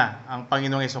nga nila ang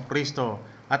Panginoong Jesucristo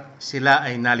at sila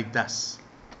ay naligtas.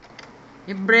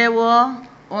 Hebreo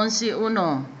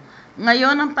 11:1.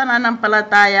 Ngayon ang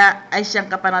pananampalataya ay siyang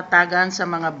kapanatagan sa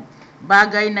mga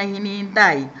bagay na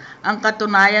hinihintay, ang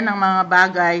katunayan ng mga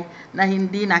bagay na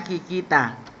hindi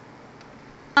nakikita.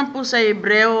 Ang po sa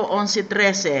Hebreo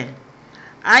 11:13.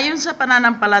 Ayon sa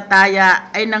pananampalataya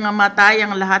ay nangamatay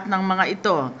ang lahat ng mga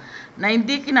ito na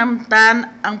hindi kinamtan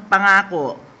ang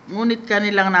pangako, ngunit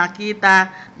kanilang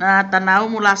nakita na natanaw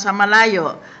mula sa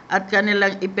malayo at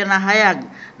kanilang ipinahayag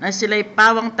na sila'y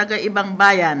pawang taga-ibang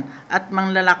bayan at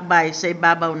manglalakbay sa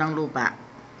ibabaw ng lupa.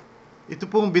 Ito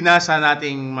pong binasa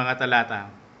nating mga talata,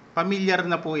 pamilyar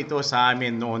na po ito sa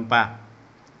amin noon pa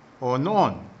o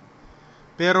noon.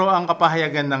 Pero ang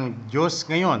kapahayagan ng Diyos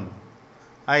ngayon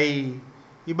ay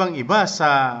ibang-iba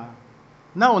sa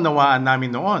naunawaan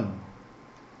namin noon.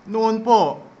 Noon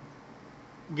po,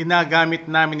 ginagamit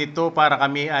namin ito para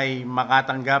kami ay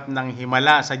makatanggap ng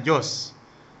himala sa Diyos.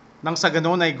 Nang sa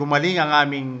ganoon ay gumaling ang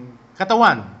aming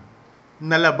katawan.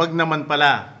 Nalabag naman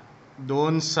pala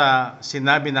doon sa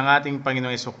sinabi ng ating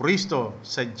Panginoong Jesucristo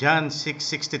sa John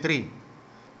 6:63.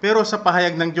 Pero sa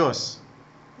pahayag ng Diyos,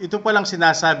 ito palang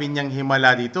sinasabi niyang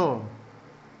himala dito.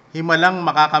 Himalang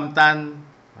makakamtan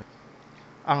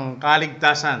ang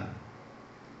kaligtasan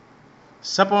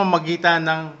sa pamamagitan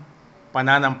ng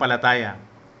pananampalataya.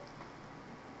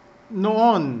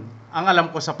 Noon, ang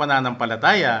alam ko sa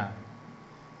pananampalataya,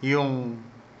 yung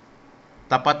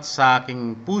tapat sa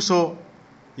aking puso,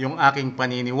 yung aking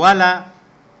paniniwala,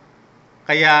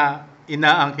 kaya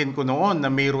inaangkin ko noon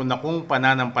na mayroon akong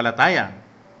pananampalataya.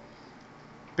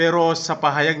 Pero sa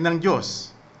pahayag ng Diyos,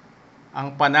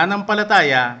 ang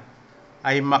pananampalataya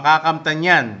ay makakamtan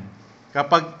yan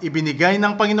kapag ibinigay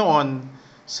ng Panginoon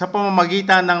sa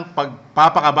pamamagitan ng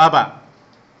pagpapakababa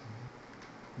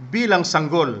bilang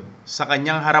sanggol sa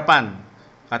kanyang harapan,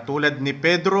 katulad ni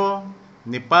Pedro,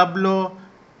 ni Pablo,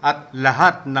 at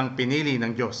lahat ng pinili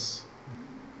ng Diyos.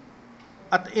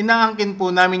 At inaangkin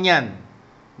po namin yan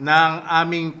na ang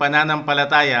aming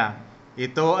pananampalataya,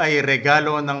 ito ay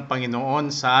regalo ng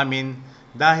Panginoon sa amin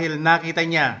dahil nakita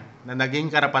niya na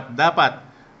naging karapat-dapat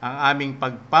ang aming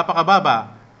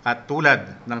pagpapakababa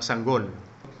katulad ng sanggol.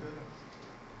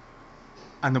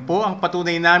 Ano po ang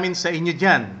patunay namin sa inyo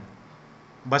dyan?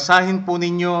 Basahin po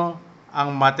ninyo ang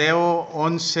Mateo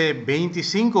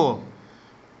 11:25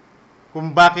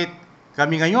 kung bakit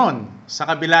kami ngayon, sa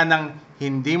kabila ng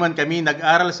hindi man kami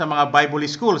nag-aral sa mga Bible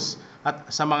schools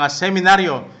at sa mga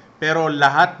seminaryo, pero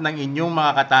lahat ng inyong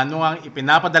mga katanungang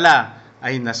ipinapadala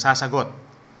ay nasasagot.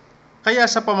 Kaya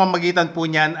sa pamamagitan po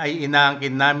niyan ay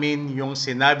inaangkin namin yung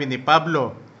sinabi ni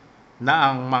Pablo na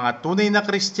ang mga tunay na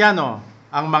Kristiyano,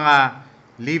 ang mga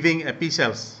living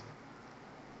epistles.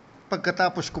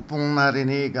 Pagkatapos ko pong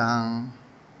narinig ang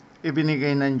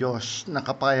ibinigay ng Diyos na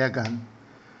kapayagan,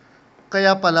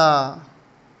 kaya pala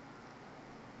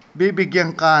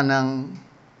bibigyan ka ng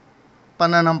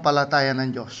pananampalataya ng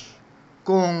Diyos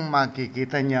kung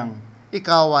makikita niyang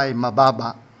ikaw ay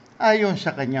mababa ayon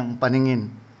sa kanyang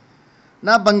paningin.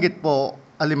 Nabanggit po,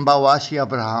 alimbawa si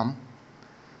Abraham,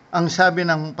 ang sabi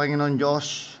ng Panginoon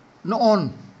Diyos, noon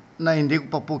na hindi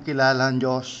ko pa po kilala ang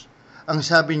Diyos, ang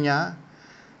sabi niya,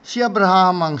 si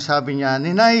Abraham ang sabi niya,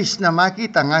 ninais na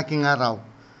makita ang aking araw,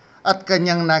 at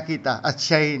kanyang nakita, at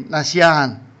siya'y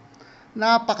nasiyahan.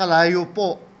 Napakalayo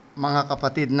po, mga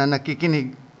kapatid na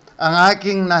nakikinig, ang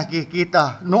aking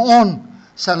nakikita noon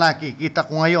sa nakikita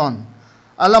ko ngayon.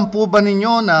 Alam po ba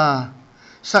ninyo na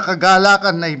sa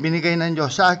kagalakan na ibinigay ng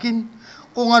Diyos sa akin,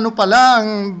 kung ano pala ang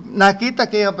nakita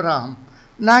kay Abraham,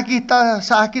 nakita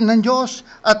sa akin ng Diyos,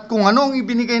 at kung anong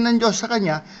ibinigay ng Diyos sa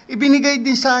kanya, ibinigay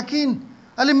din sa akin.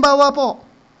 Halimbawa po,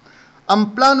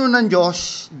 ang plano ng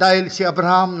Diyos, dahil si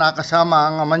Abraham nakasama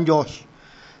ang amang Diyos,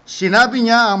 sinabi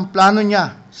niya ang plano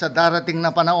niya sa darating na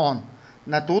panahon,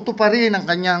 natutuparin ang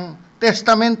kanyang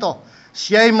testamento.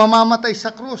 Siya ay mamamatay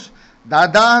sa krus,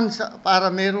 dadaan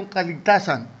para mayroong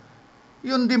kaligtasan.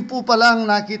 Yun din po pala ang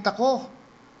nakita ko,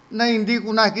 na hindi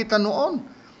ko nakita noon.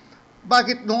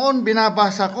 Bakit noon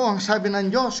binabasa ko ang sabi ng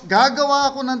Diyos,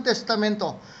 gagawa ako ng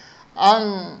testamento.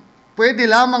 Ang pwede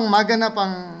lamang maganap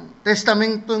ang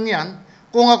testamentong yan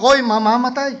kung ako'y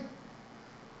mamamatay.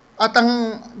 At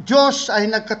ang Diyos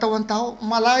ay nagkatawang tao,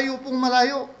 malayo pong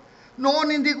malayo.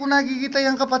 Noon hindi ko nakikita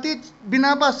yung kapatid,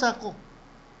 binabasa ko.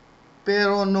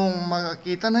 Pero nung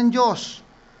makita ng Diyos,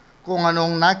 kung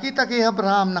anong nakita kay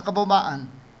Abraham na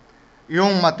kababaan,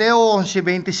 yung Mateo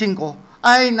 11:25,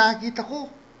 ay nakita ko.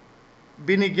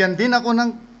 Binigyan din ako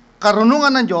ng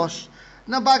karunungan ng Diyos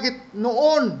na bakit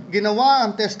noon ginawa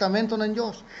ang testamento ng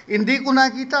Diyos. Hindi ko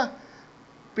nakita,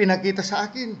 pinakita sa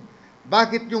akin.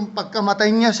 Bakit yung pagkamatay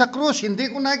niya sa krus, hindi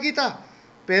ko nakita,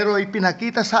 pero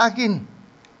ipinakita sa akin.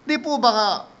 Di po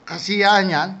ba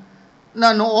kasiyahan yan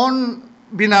na noon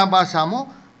binabasa mo,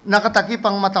 nakatakip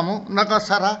ang mata mo,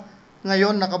 nakasara,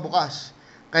 ngayon nakabukas.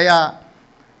 Kaya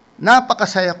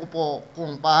napakasaya ko po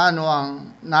kung paano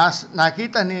ang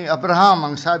nakita ni Abraham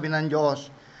ang sabi ng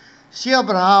Diyos. Si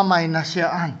Abraham ay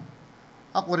nasiyaan.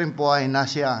 Ako rin po ay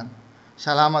nasiyaan.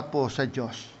 Salamat po sa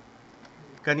Diyos.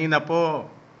 Kanina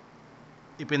po,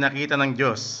 ipinakita ng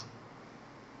Diyos,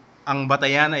 ang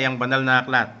batayan ay ang banal na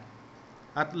aklat,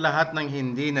 at lahat ng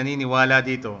hindi naniniwala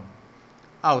dito,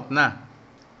 out na.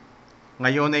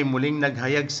 Ngayon ay muling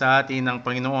naghayag sa atin ng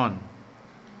Panginoon.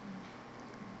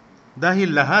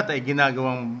 Dahil lahat ay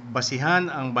ginagawang basihan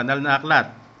ang banal na aklat,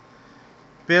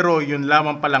 pero yun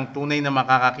lamang palang tunay na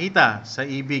makakakita sa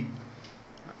ibig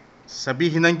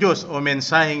sabihin ng Diyos o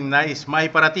mensaheng nais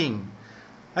maiparating,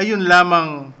 ay yun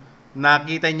lamang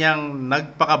nakita niyang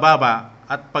nagpakababa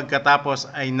at pagkatapos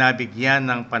ay nabigyan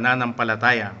ng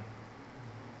pananampalataya.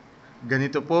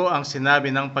 Ganito po ang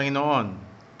sinabi ng Panginoon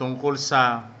tungkol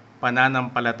sa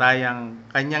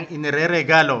pananampalatayang kanyang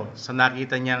inireregalo sa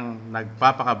nakita niyang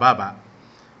nagpapakababa.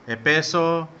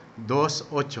 Efeso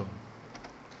 2:8.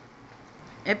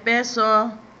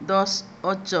 Efeso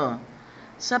 2:8.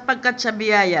 Sapagkat sa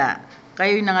biyaya,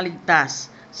 kayo'y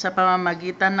nangaligtas sa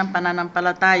pamamagitan ng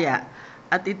pananampalataya,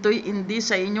 at ito'y hindi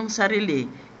sa inyong sarili,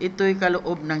 ito'y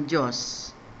kaloob ng Diyos.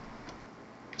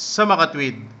 Sa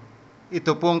makatwid,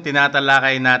 ito pong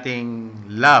tinatalakay nating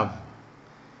love.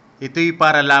 Ito'y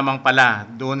para lamang pala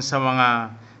doon sa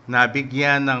mga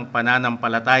nabigyan ng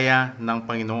pananampalataya ng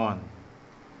Panginoon.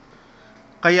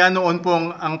 Kaya noon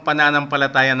pong ang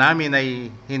pananampalataya namin ay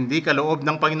hindi kaloob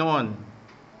ng Panginoon.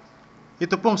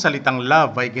 Ito pong salitang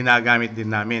love ay ginagamit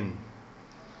din namin.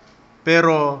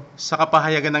 Pero sa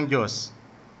kapahayagan ng Diyos,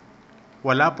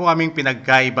 wala po kaming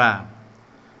pinagkaiba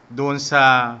doon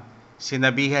sa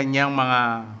sinabihan niyang mga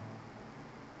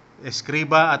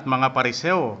eskriba at mga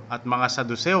pariseo at mga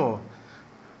saduseo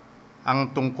ang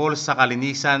tungkol sa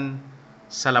kalinisan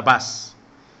sa labas.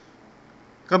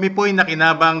 Kami po ay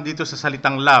nakinabang dito sa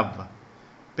salitang love,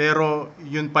 pero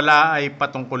yun pala ay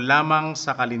patungkol lamang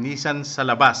sa kalinisan sa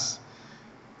labas.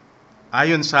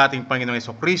 Ayon sa ating Panginoong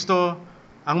Jesucristo,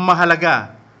 ang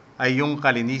mahalaga ay yung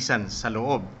kalinisan sa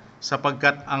loob,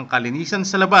 sapagkat ang kalinisan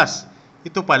sa labas,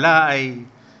 ito pala ay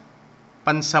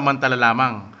pansamantala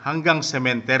lamang, hanggang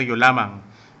sementeryo lamang.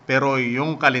 Pero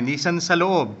yung kalinisan sa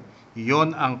loob,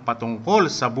 Iyon ang patungkol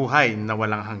sa buhay na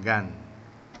walang hanggan.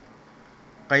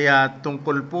 Kaya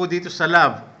tungkol po dito sa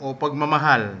love o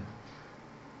pagmamahal,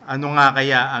 ano nga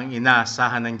kaya ang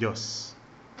inaasahan ng Diyos?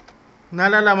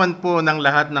 Nalalaman po ng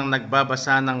lahat ng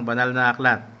nagbabasa ng banal na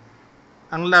aklat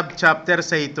ang love chapter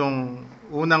sa itong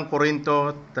unang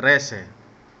Korinto 13.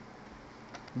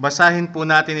 Basahin po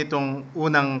natin itong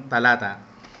unang talata.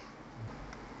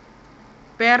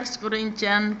 1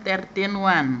 Corinthians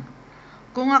 13:1.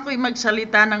 Kung ako'y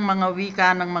magsalita ng mga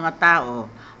wika ng mga tao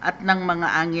at ng mga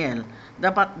anghel,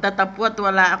 datapwat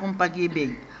wala akong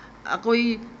pag-ibig,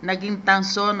 ako'y naging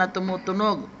tanso na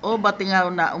tumutunog o batingaw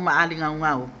na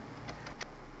umaalingaw.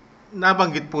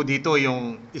 Nabanggit po dito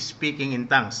yung speaking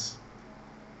in tongues.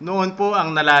 Noon po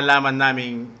ang nalalaman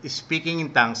naming speaking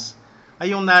in tongues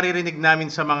ay yung naririnig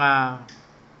namin sa mga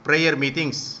prayer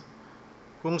meetings,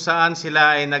 kung saan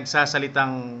sila ay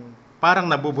nagsasalitang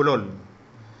parang nabubulol.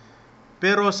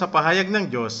 Pero sa pahayag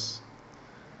ng Diyos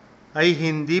ay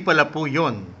hindi pala po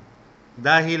yun,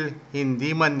 dahil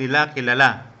hindi man nila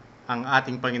kilala ang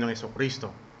ating Panginoong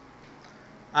Jesucristo.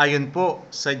 Ayon po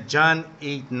sa John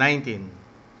 8:19.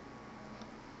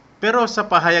 Pero sa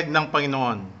pahayag ng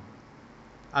Panginoon,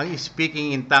 ang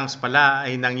speaking in tongues pala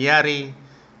ay nangyari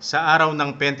sa araw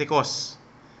ng Pentecost,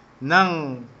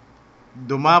 nang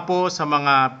dumapo sa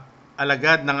mga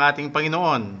alagad ng ating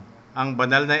Panginoon ang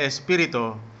banal na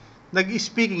Espiritu.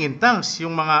 Nag-speaking in tongues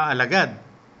yung mga alagad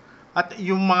at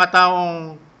yung mga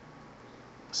taong,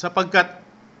 sapagkat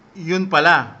yun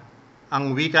pala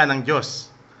ang wika ng Diyos.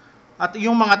 At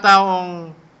yung mga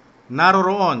taong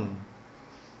naroroon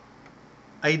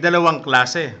ay dalawang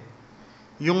klase.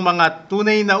 Yung mga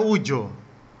tunay na udyo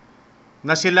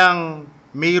na silang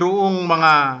mayroong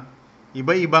mga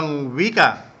iba-ibang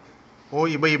wika o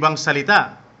iba-ibang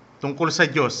salita tungkol sa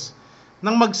Diyos.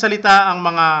 Nang magsalita ang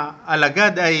mga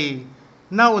alagad ay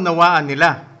naunawaan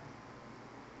nila.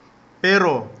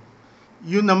 Pero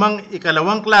yun namang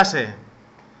ikalawang klase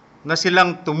na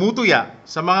silang tumutuya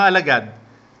sa mga alagad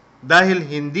dahil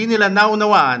hindi nila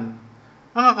naunawaan,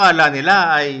 ang akala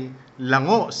nila ay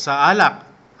lango sa alak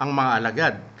ang mga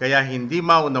alagad, kaya hindi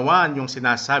maunawaan yung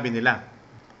sinasabi nila.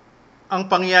 Ang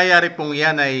pangyayari pong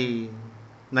yan ay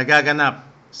nagaganap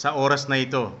sa oras na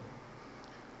ito,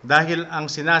 dahil ang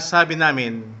sinasabi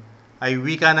namin ay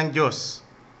wika ng Diyos.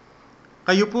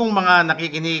 Kayo pong mga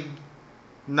nakikinig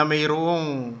na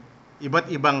mayroong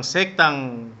iba't ibang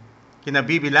sektang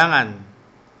kinabibilangan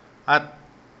at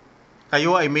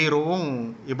kayo ay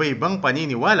mayroong iba-ibang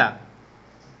paniniwala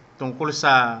tungkol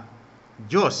sa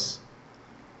Diyos.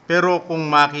 Pero kung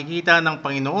makikita ng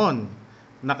Panginoon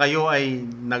na kayo ay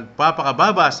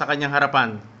nagpapakababa sa kanyang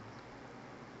harapan,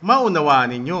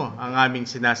 maunawaan ninyo ang aming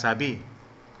sinasabi.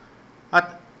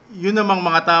 At yun namang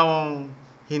mga taong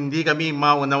hindi kami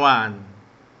maunawaan,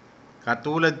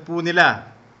 katulad po nila,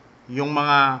 yung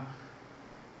mga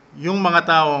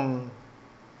taong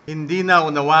hindi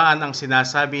naunawaan ang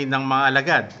sinasabi ng mga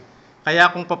alagad. Kaya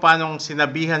kung papanong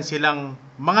sinabihan silang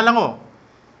mga lango,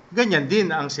 ganyan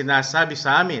din ang sinasabi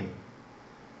sa amin.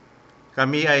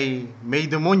 Kami ay may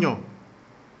demonyo.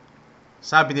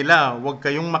 Sabi nila, huwag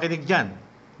kayong makinig dyan.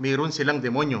 Mayroon silang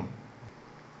demonyo.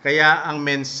 Kaya ang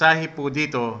mensahe po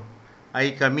dito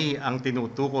ay kami ang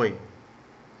tinutukoy.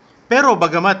 Pero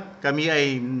bagamat kami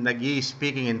ay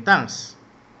nag-i-speaking in tongues,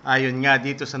 ayon nga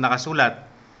dito sa nakasulat,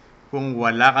 kung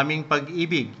wala kaming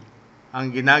pag-ibig,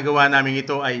 ang ginagawa namin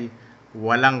ito ay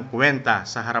walang kwenta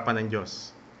sa harapan ng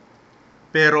Diyos.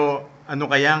 Pero ano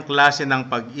kaya ang klase ng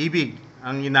pag-ibig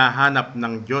ang hinahanap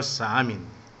ng Diyos sa amin?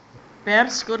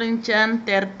 1 Corinthians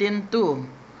 13:2.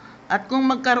 At kung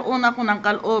magkaroon ako ng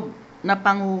kaloob na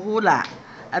panghuhula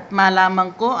at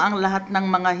malaman ko ang lahat ng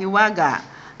mga hiwaga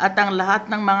at ang lahat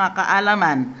ng mga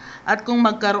kaalaman, at kung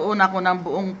magkaroon ako ng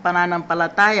buong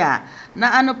pananampalataya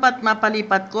na ano pat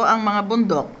mapalipat ko ang mga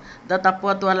bundok,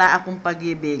 datapwat wala akong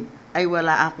pag-ibig, ay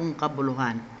wala akong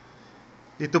kabuluhan.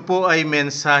 Ito po ay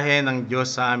mensahe ng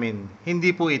Diyos sa amin. Hindi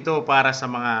po ito para sa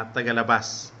mga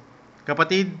tagalabas.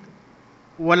 Kapatid,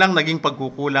 walang naging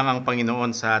pagkukulang ang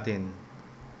Panginoon sa atin.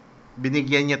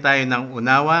 Binigyan niya tayo ng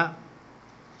unawa.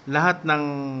 Lahat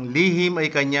ng lihim ay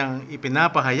kanyang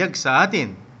ipinapahayag sa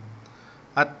atin.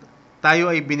 At tayo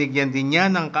ay binigyan din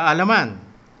niya ng kaalaman.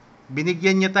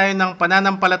 Binigyan niya tayo ng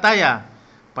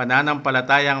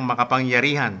pananampalatayang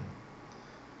makapangyarihan.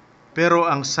 Pero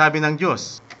ang sabi ng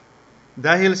Diyos,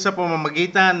 dahil sa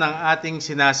pamamagitan ng ating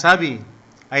sinasabi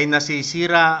ay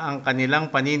nasisira ang kanilang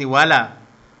paniniwala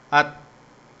at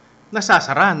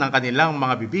nasasara ng kanilang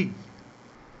mga bibig.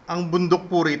 Ang bundok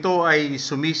po rito ay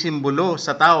sumisimbolo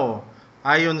sa tao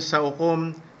ayon sa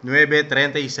Ukom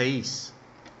 9:36.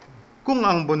 Kung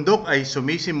ang bundok ay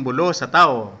sumisimbolo sa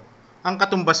tao, ang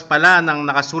katumbas pala ng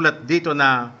nakasulat dito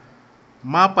na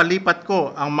mapalipat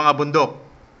ko ang mga bundok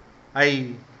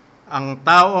ay ang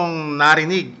taong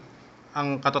narinig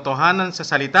ang katotohanan sa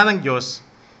salita ng Diyos,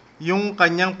 yung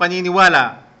kanyang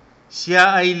paniniwala,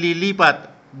 siya ay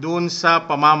lilipat doon sa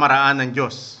pamamaraan ng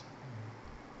Diyos.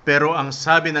 Pero ang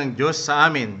sabi ng Diyos sa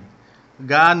amin,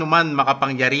 gaano man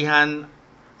makapangyarihan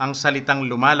ang salitang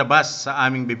lumalabas sa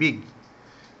aming bibig.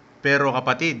 Pero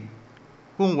kapatid,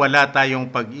 kung wala tayong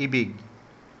pag-ibig,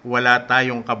 wala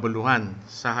tayong kabuluhan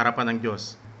sa harapan ng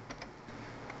Diyos.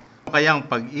 Kayang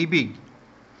pag-ibig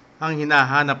ang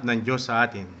hinahanap ng Diyos sa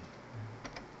atin.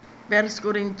 1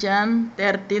 Corinthians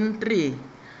 13:3.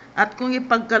 At kung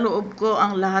ipagkaloob ko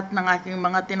ang lahat ng aking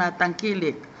mga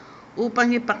tinatangkilik upang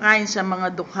ipakain sa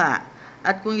mga dukha,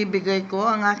 at kung ibigay ko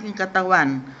ang aking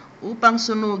katawan upang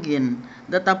sunugin,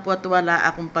 datapwat wala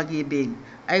akong pag-ibig,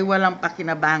 ay walang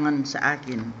pakinabangan sa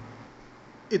akin.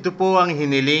 Ito po ang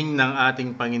hiniling ng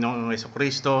ating Panginoong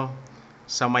Jesucristo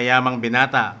sa mayamang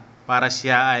binata para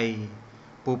siya ay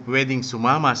pwedeng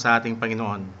sumama sa ating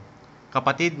Panginoon.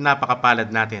 Kapatid, napakapalad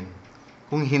natin.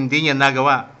 Kung hindi niya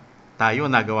nagawa,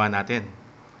 tayo nagawa natin.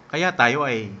 Kaya tayo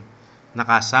ay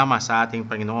nakasama sa ating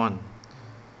Panginoon.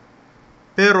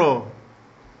 Pero,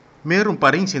 meron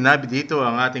pa rin sinabi dito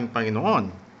ang ating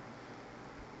Panginoon.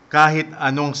 Kahit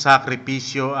anong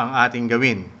sakripisyo ang ating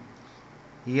gawin,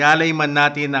 ialay man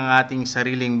natin ang ating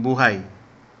sariling buhay.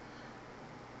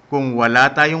 Kung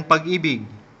wala tayong pag-ibig,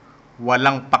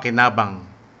 walang pakinabang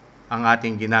ang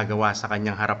ating ginagawa sa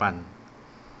kanyang harapan.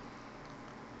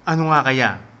 Ano nga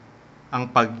kaya ang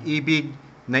pag-ibig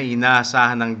na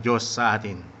inaasahan ng Diyos sa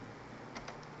atin?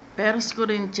 1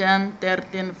 Corinthians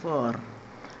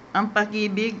 13:4. Ang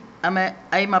pag-ibig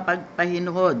ay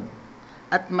mapagpahinuhod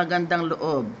at magandang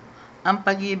loob. Ang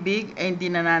pag-ibig ay hindi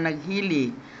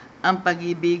nananaghili. Ang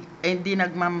pag-ibig ay hindi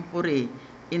nagmamapuri,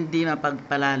 hindi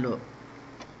mapagpalalo.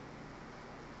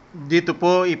 Dito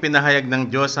po ipinahayag ng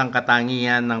Diyos ang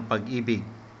katangian ng pag-ibig.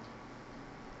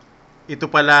 Ito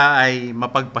pala ay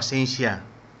mapagpasensya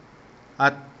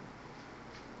at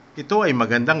ito ay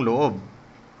magandang loob.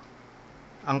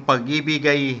 Ang pag-ibig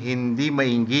ay hindi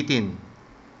mainggitin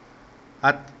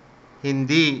at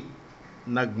hindi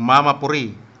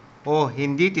nagmamapuri o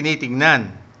hindi tinitingnan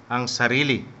ang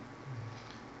sarili,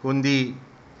 kundi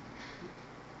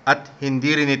at hindi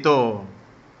rin ito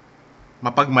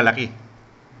mapagmalaki.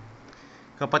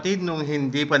 Kapatid, nung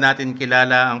hindi pa natin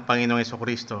kilala ang Panginoong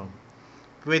Jesucristo,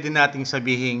 pwede nating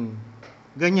sabihin,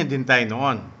 ganyan din tayo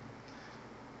noon.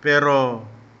 Pero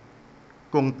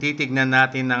kung titignan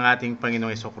natin ang ating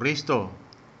Panginoong Jesucristo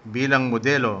bilang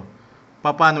modelo,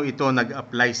 paano ito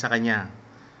nag-apply sa Kanya?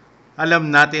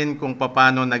 Alam natin kung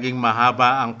paano naging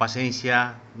mahaba ang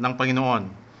pasensya ng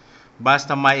Panginoon.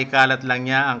 Basta maikalat lang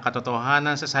niya ang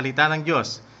katotohanan sa salita ng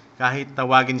Diyos, kahit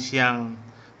tawagin siyang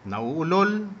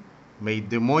nauulol, may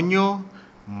demonyo,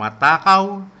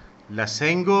 matakaw,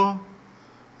 lasenggo,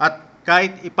 at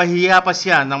kahit ipahiya pa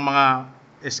siya ng mga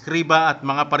eskriba at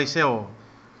mga pariseo,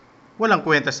 walang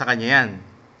kwenta sa kanya yan.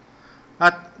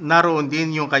 At naroon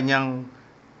din yung kanyang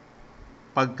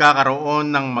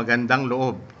pagkakaroon ng magandang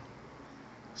loob,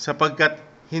 sapagkat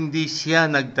hindi siya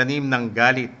nagtanim ng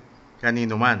galit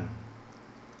kanino man.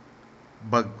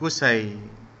 Bagkus ay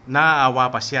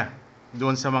naaawa pa siya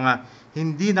doon sa mga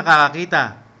hindi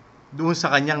nakakakita, doon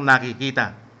sa kanyang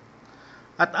nakikita.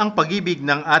 At ang pag-ibig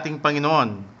ng ating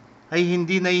Panginoon ay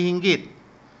hindi naihinggit.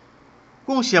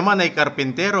 Kung siya man ay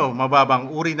karpintero, mababang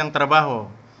uri ng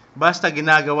trabaho, basta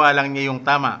ginagawa lang niya yung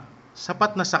tama,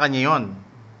 sapat na sa kanya yon.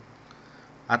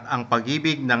 At ang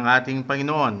pag-ibig ng ating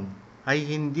Panginoon ay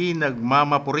hindi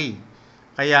nagmamapuri,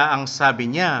 kaya ang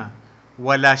sabi niya,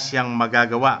 wala siyang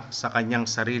magagawa sa kanyang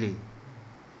sarili.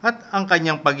 At ang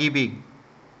kanyang pag-ibig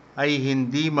ay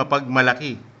hindi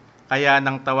mapagmalaki, kaya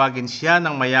nang tawagin siya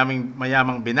ng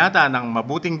mayamang binata ng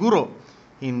mabuting guro,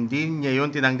 hindi niya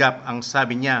yon tinanggap. Ang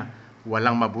sabi niya,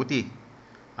 walang mabuti.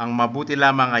 Ang mabuti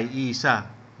lamang ay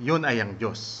iisa, yun ay ang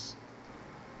Diyos.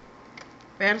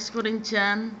 1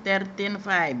 Corinthians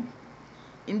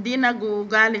 13:5. Hindi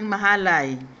nag-uugaling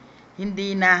mahalay,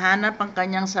 hindi hinahanap ang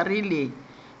kanyang sarili,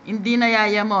 hindi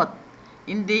nayayamot,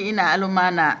 hindi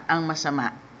inaalumana ang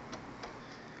masama.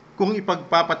 Kung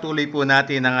ipagpapatuloy po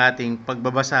natin ang ating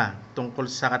pagbabasa tungkol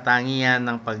sa katangian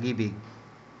ng pag-ibig,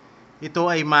 ito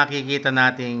ay makikita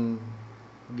nating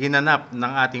ginanap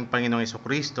ng ating Panginoong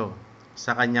Jesucristo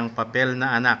sa kanyang papel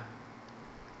na anak.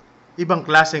 Ibang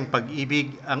klaseng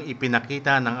pag-ibig ang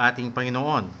ipinakita ng ating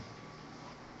Panginoon.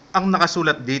 Ang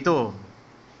nakasulat dito,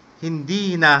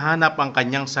 hindi hinahanap ang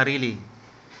kanyang sarili.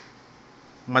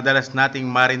 Madalas nating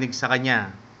marinig sa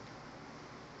kanya,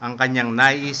 Ang kanyang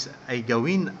nais ay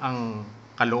gawin ang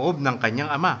kaloob ng kanyang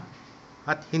ama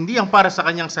at hindi ang para sa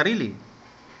kanyang sarili.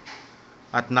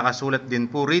 At nakasulat din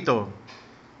po rito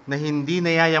na hindi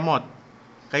nayayamot,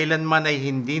 kailanman ay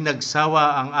hindi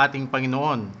nagsawa ang ating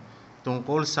Panginoon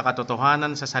tungkol sa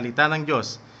katotohanan sa salita ng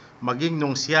Diyos, maging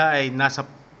nung siya ay nasa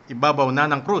ibabaw na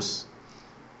ng krus.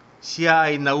 Siya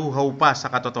ay nauhaw pa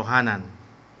sa katotohanan.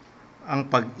 Ang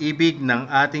pag-ibig ng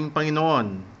ating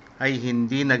Panginoon ay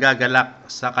hindi nagagalak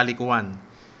sa kalikuan.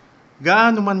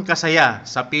 Gaano man kasaya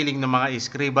sa piling ng mga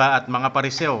eskriba at mga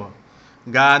pariseo,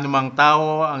 gaano mang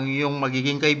tao ang iyong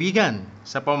magiging kaibigan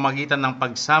sa pamamagitan ng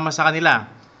pagsama sa kanila,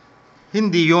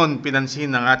 hindi yon pinansin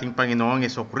ng ating Panginoong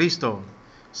Jesucristo,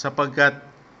 sapagkat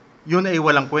yun ay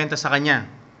walang kwenta sa Kanya.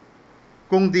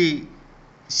 Kundi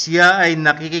siya ay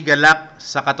nakikigalak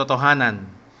sa katotohanan.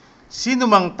 Sino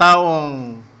mang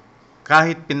taong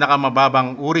kahit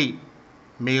pinakamababang uri,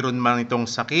 mayroon man itong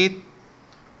sakit,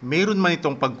 mayroon man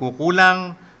itong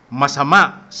pagkukulang,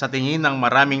 masama sa tingin ng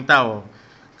maraming tao,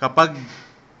 kapag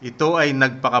ito ay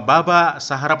nagpakababa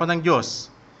sa harapan ng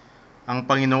Diyos, ang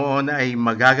Panginoon ay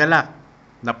magagalak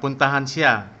na puntahan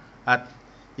siya at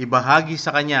ibahagi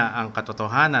sa Kanya ang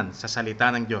katotohanan sa salita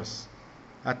ng Diyos.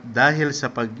 At dahil sa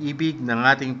pag-ibig ng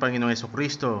ating Panginoong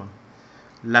Jesucristo,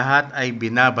 lahat ay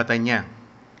binabata niya.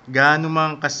 Gaano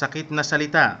mang kasakit na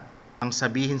salita ang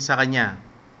sabihin sa Kanya,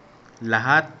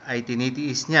 lahat ay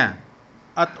tinitiis niya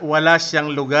at wala siyang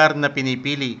lugar na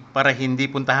pinipili para hindi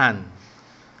puntahan.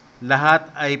 Lahat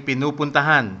ay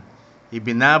pinupuntahan,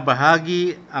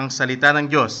 ibinabahagi ang salita ng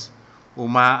Diyos.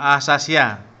 Umaasa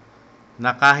siya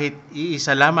na kahit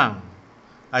iisa lamang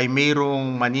ay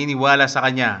mayroong maniniwala sa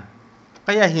Kanya.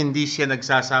 Kaya hindi siya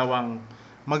nagsasawang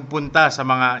magpunta sa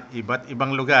mga iba't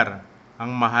ibang lugar.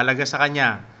 Ang mahalaga sa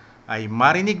Kanya ay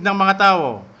marinig ng mga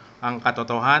tao ang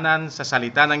katotohanan sa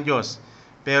salita ng Diyos,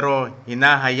 pero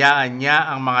hinahayaan niya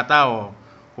ang mga tao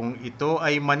kung ito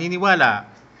ay maniniwala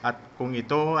at kung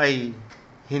ito ay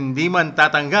hindi man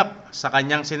tatanggap sa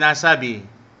Kanyang sinasabi,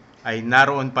 ay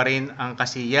naroon pa rin ang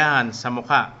kasiyahan sa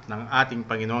mukha ng ating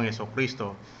Panginoong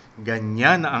Jesucristo.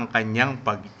 Ganyan ang Kanyang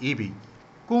pag-ibig.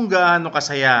 Kung gaano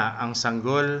kasaya ang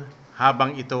sanggol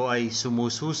habang ito ay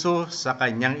sumususo sa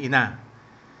kanyang ina,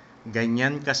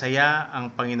 ganyan kasaya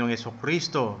ang Panginoong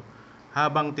Jesucristo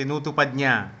habang tinutupad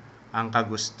niya ang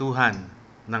kagustuhan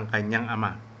ng kanyang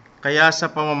ama. Kaya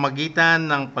sa pamamagitan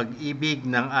ng pag-ibig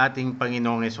ng ating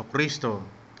Panginoong Jesucristo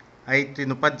ay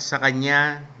tinupad sa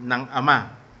kanya ng ama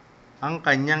ang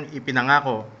kanyang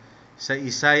ipinangako sa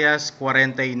Isaias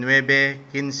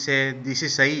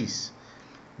 49:15-16.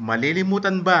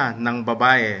 Malilimutan ba ng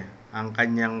babae ang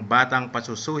kanyang batang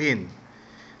pasusuhin,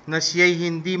 na siya'y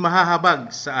hindi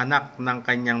mahahabag sa anak ng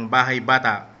kanyang bahay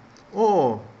bata?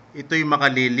 Oo, ito'y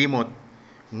makalilimot,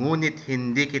 ngunit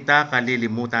hindi kita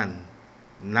kalilimutan.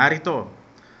 Narito,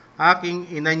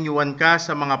 aking inanyuan ka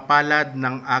sa mga palad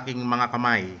ng aking mga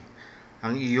kamay.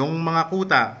 Ang iyong mga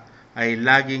kuta ay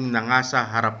laging nangasa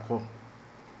harap ko.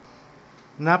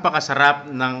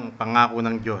 Napakasarap ng pangako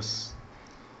ng Diyos.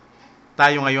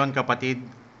 Tayo ngayon, kapatid,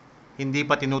 hindi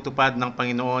pa tinutupad ng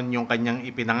Panginoon yung kanyang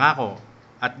ipinangako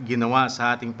at ginawa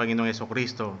sa ating Panginoong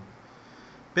Jesucristo.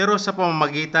 Pero sa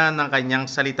pamamagitan ng kanyang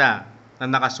salita na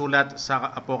nakasulat sa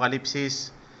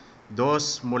Apokalipsis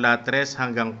 2 mula 3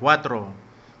 hanggang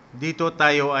 4, dito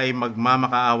tayo ay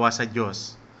magmamakaawa sa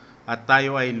Diyos at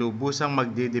tayo ay lubusang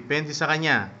magdidepende sa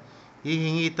Kanya.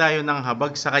 Hihingi tayo ng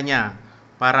habag sa Kanya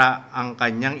para ang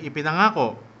kanyang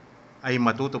ipinangako ay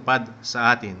matutupad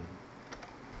sa atin.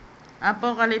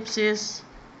 Apokalipsis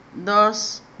 2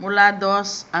 mula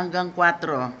 2 hanggang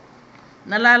 4.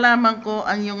 Nalalaman ko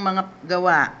ang iyong mga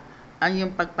gawa, ang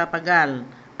iyong pagpapagal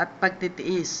at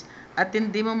pagtitiis, at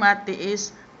hindi mo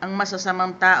matiis ang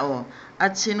masasamang tao,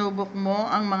 at sinubok mo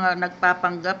ang mga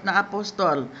nagpapanggap na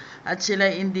apostol, at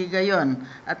sila'y hindi gayon,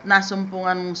 at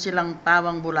nasumpungan mo silang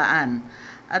pawang bulaan.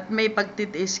 At may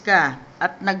pagtitiis ka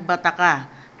at nagbata ka,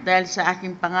 dahil sa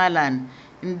aking pangalan,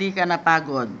 hindi ka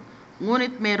napagod.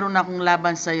 Ngunit meron akong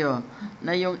laban sa iyo,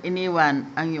 na iyong iniwan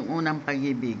ang iyong unang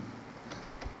pag-ibig.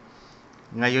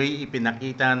 Ngayoy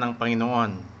ipinakita ng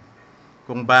Panginoon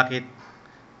kung bakit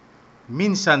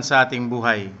minsan sa ating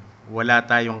buhay wala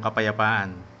tayong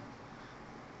kapayapaan.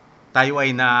 Tayo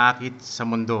ay naaakit sa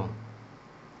mundo.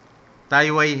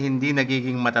 Tayo ay hindi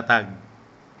nagiging matatag.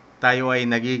 Tayo ay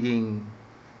nagiging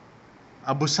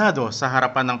abusado sa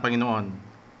harapan ng Panginoon.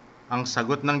 Ang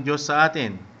sagot ng Diyos sa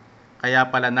atin, kaya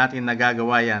pala natin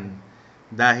nagagawa yan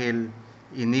dahil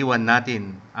iniwan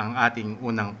natin ang ating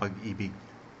unang pag-ibig.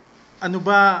 Ano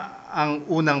ba ang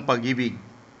unang pag-ibig?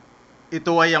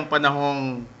 Ito ay ang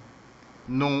panahong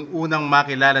nung unang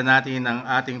makilala natin ang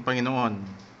ating Panginoon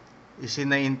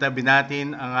Isinaintabi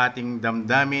natin ang ating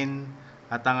damdamin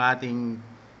at ang ating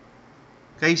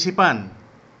kaisipan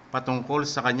patungkol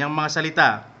sa kanyang mga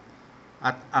salita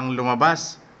at ang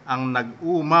lumabas ang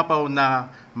nag-uumapaw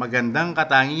na magandang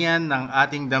katangian ng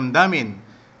ating damdamin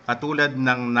katulad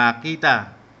ng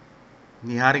nakita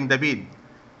ni Haring David.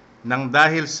 Nang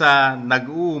dahil sa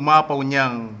nag-uumapaw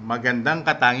niyang magandang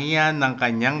katangian ng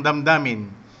kanyang damdamin,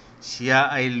 siya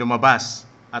ay lumabas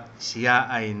at siya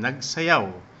ay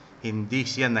nagsayaw. Hindi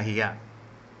siya nahiya.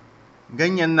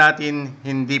 Ganyan natin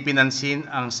hindi pinansin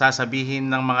ang sasabihin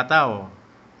ng mga tao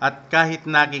at kahit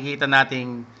nakikita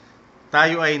nating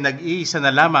tayo ay nag-iisa na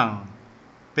lamang,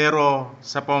 pero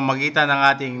sa pamamagitan ng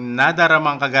ating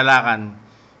nadaramang kagalakan,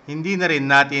 hindi na rin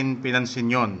natin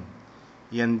pinansin yon.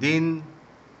 Yan din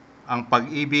ang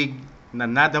pag-ibig na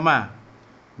nadama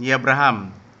ni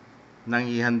Abraham nang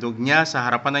ihandog niya sa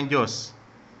harapan ng Diyos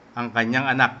ang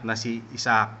kanyang anak na si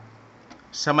Isaac.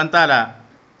 Samantala,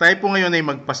 tayo po ngayon ay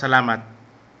magpasalamat.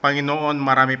 Panginoon,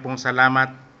 marami pong salamat.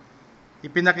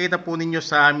 Ipinakita po ninyo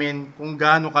sa amin kung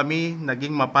gaano kami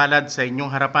naging mapalad sa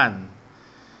inyong harapan.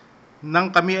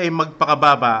 Nang kami ay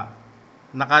magpakababa,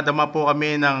 nakadama po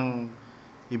kami ng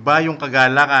iba yung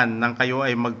kagalakan nang kayo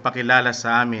ay magpakilala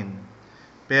sa amin.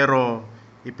 Pero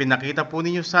ipinakita po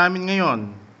ninyo sa amin ngayon,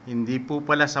 hindi po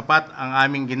pala sapat ang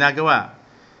aming ginagawa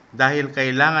dahil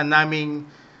kailangan naming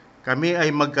kami ay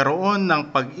magkaroon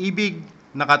ng pag-ibig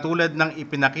na katulad ng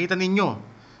ipinakita ninyo,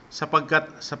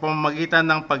 sapagkat sa pamamagitan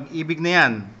ng pag-ibig na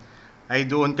yan ay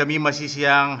doon kami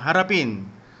masisiyang harapin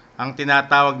ang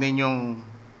tinatawag ninyong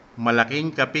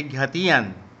malaking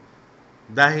kapighatian.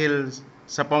 Dahil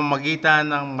sa pamamagitan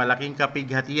ng malaking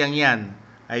kapighatian yan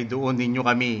ay doon ninyo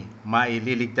kami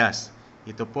maililigtas.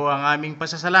 Ito po ang aming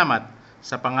pasasalamat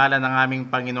sa pangalan ng aming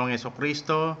Panginoong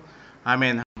Jesucristo.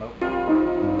 Amen.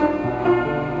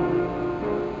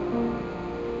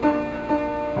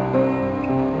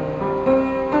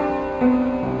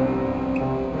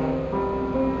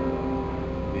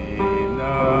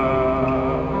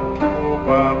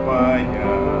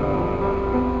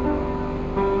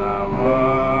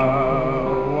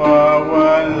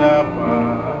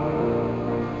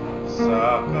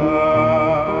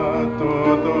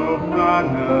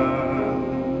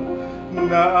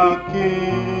 Na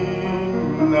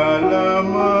aking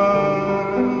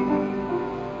nalaman,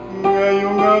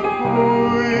 ngayong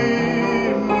ako'y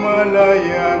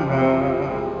malaya na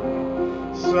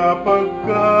sa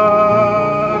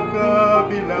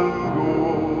pagkakabilanggo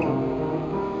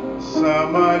sa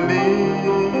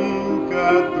maling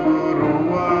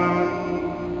katuruan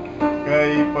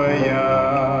kay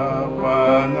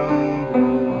payapa ng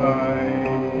buhay.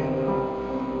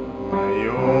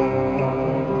 Ngayon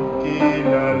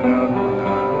kilala ko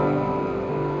na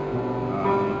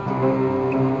ang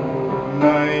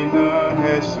tunay na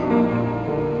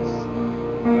Jesus,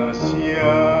 na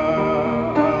siya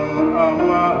ang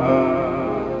Ama,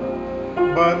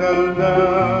 banal na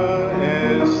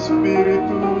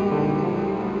Espiritu.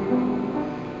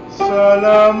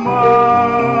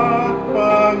 Salamat,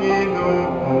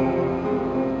 Panginoon,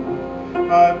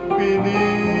 at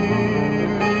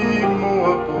pinili mo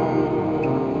ako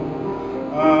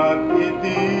at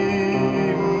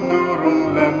itinurong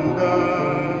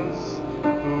landas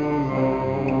tungo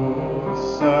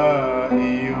sa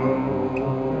iyo.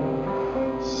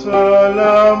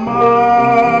 Salamat,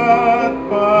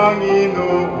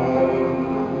 Panginoon,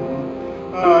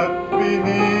 at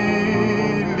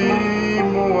pinili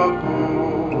mo ako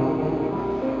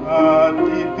at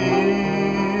itinurong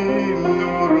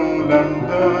landas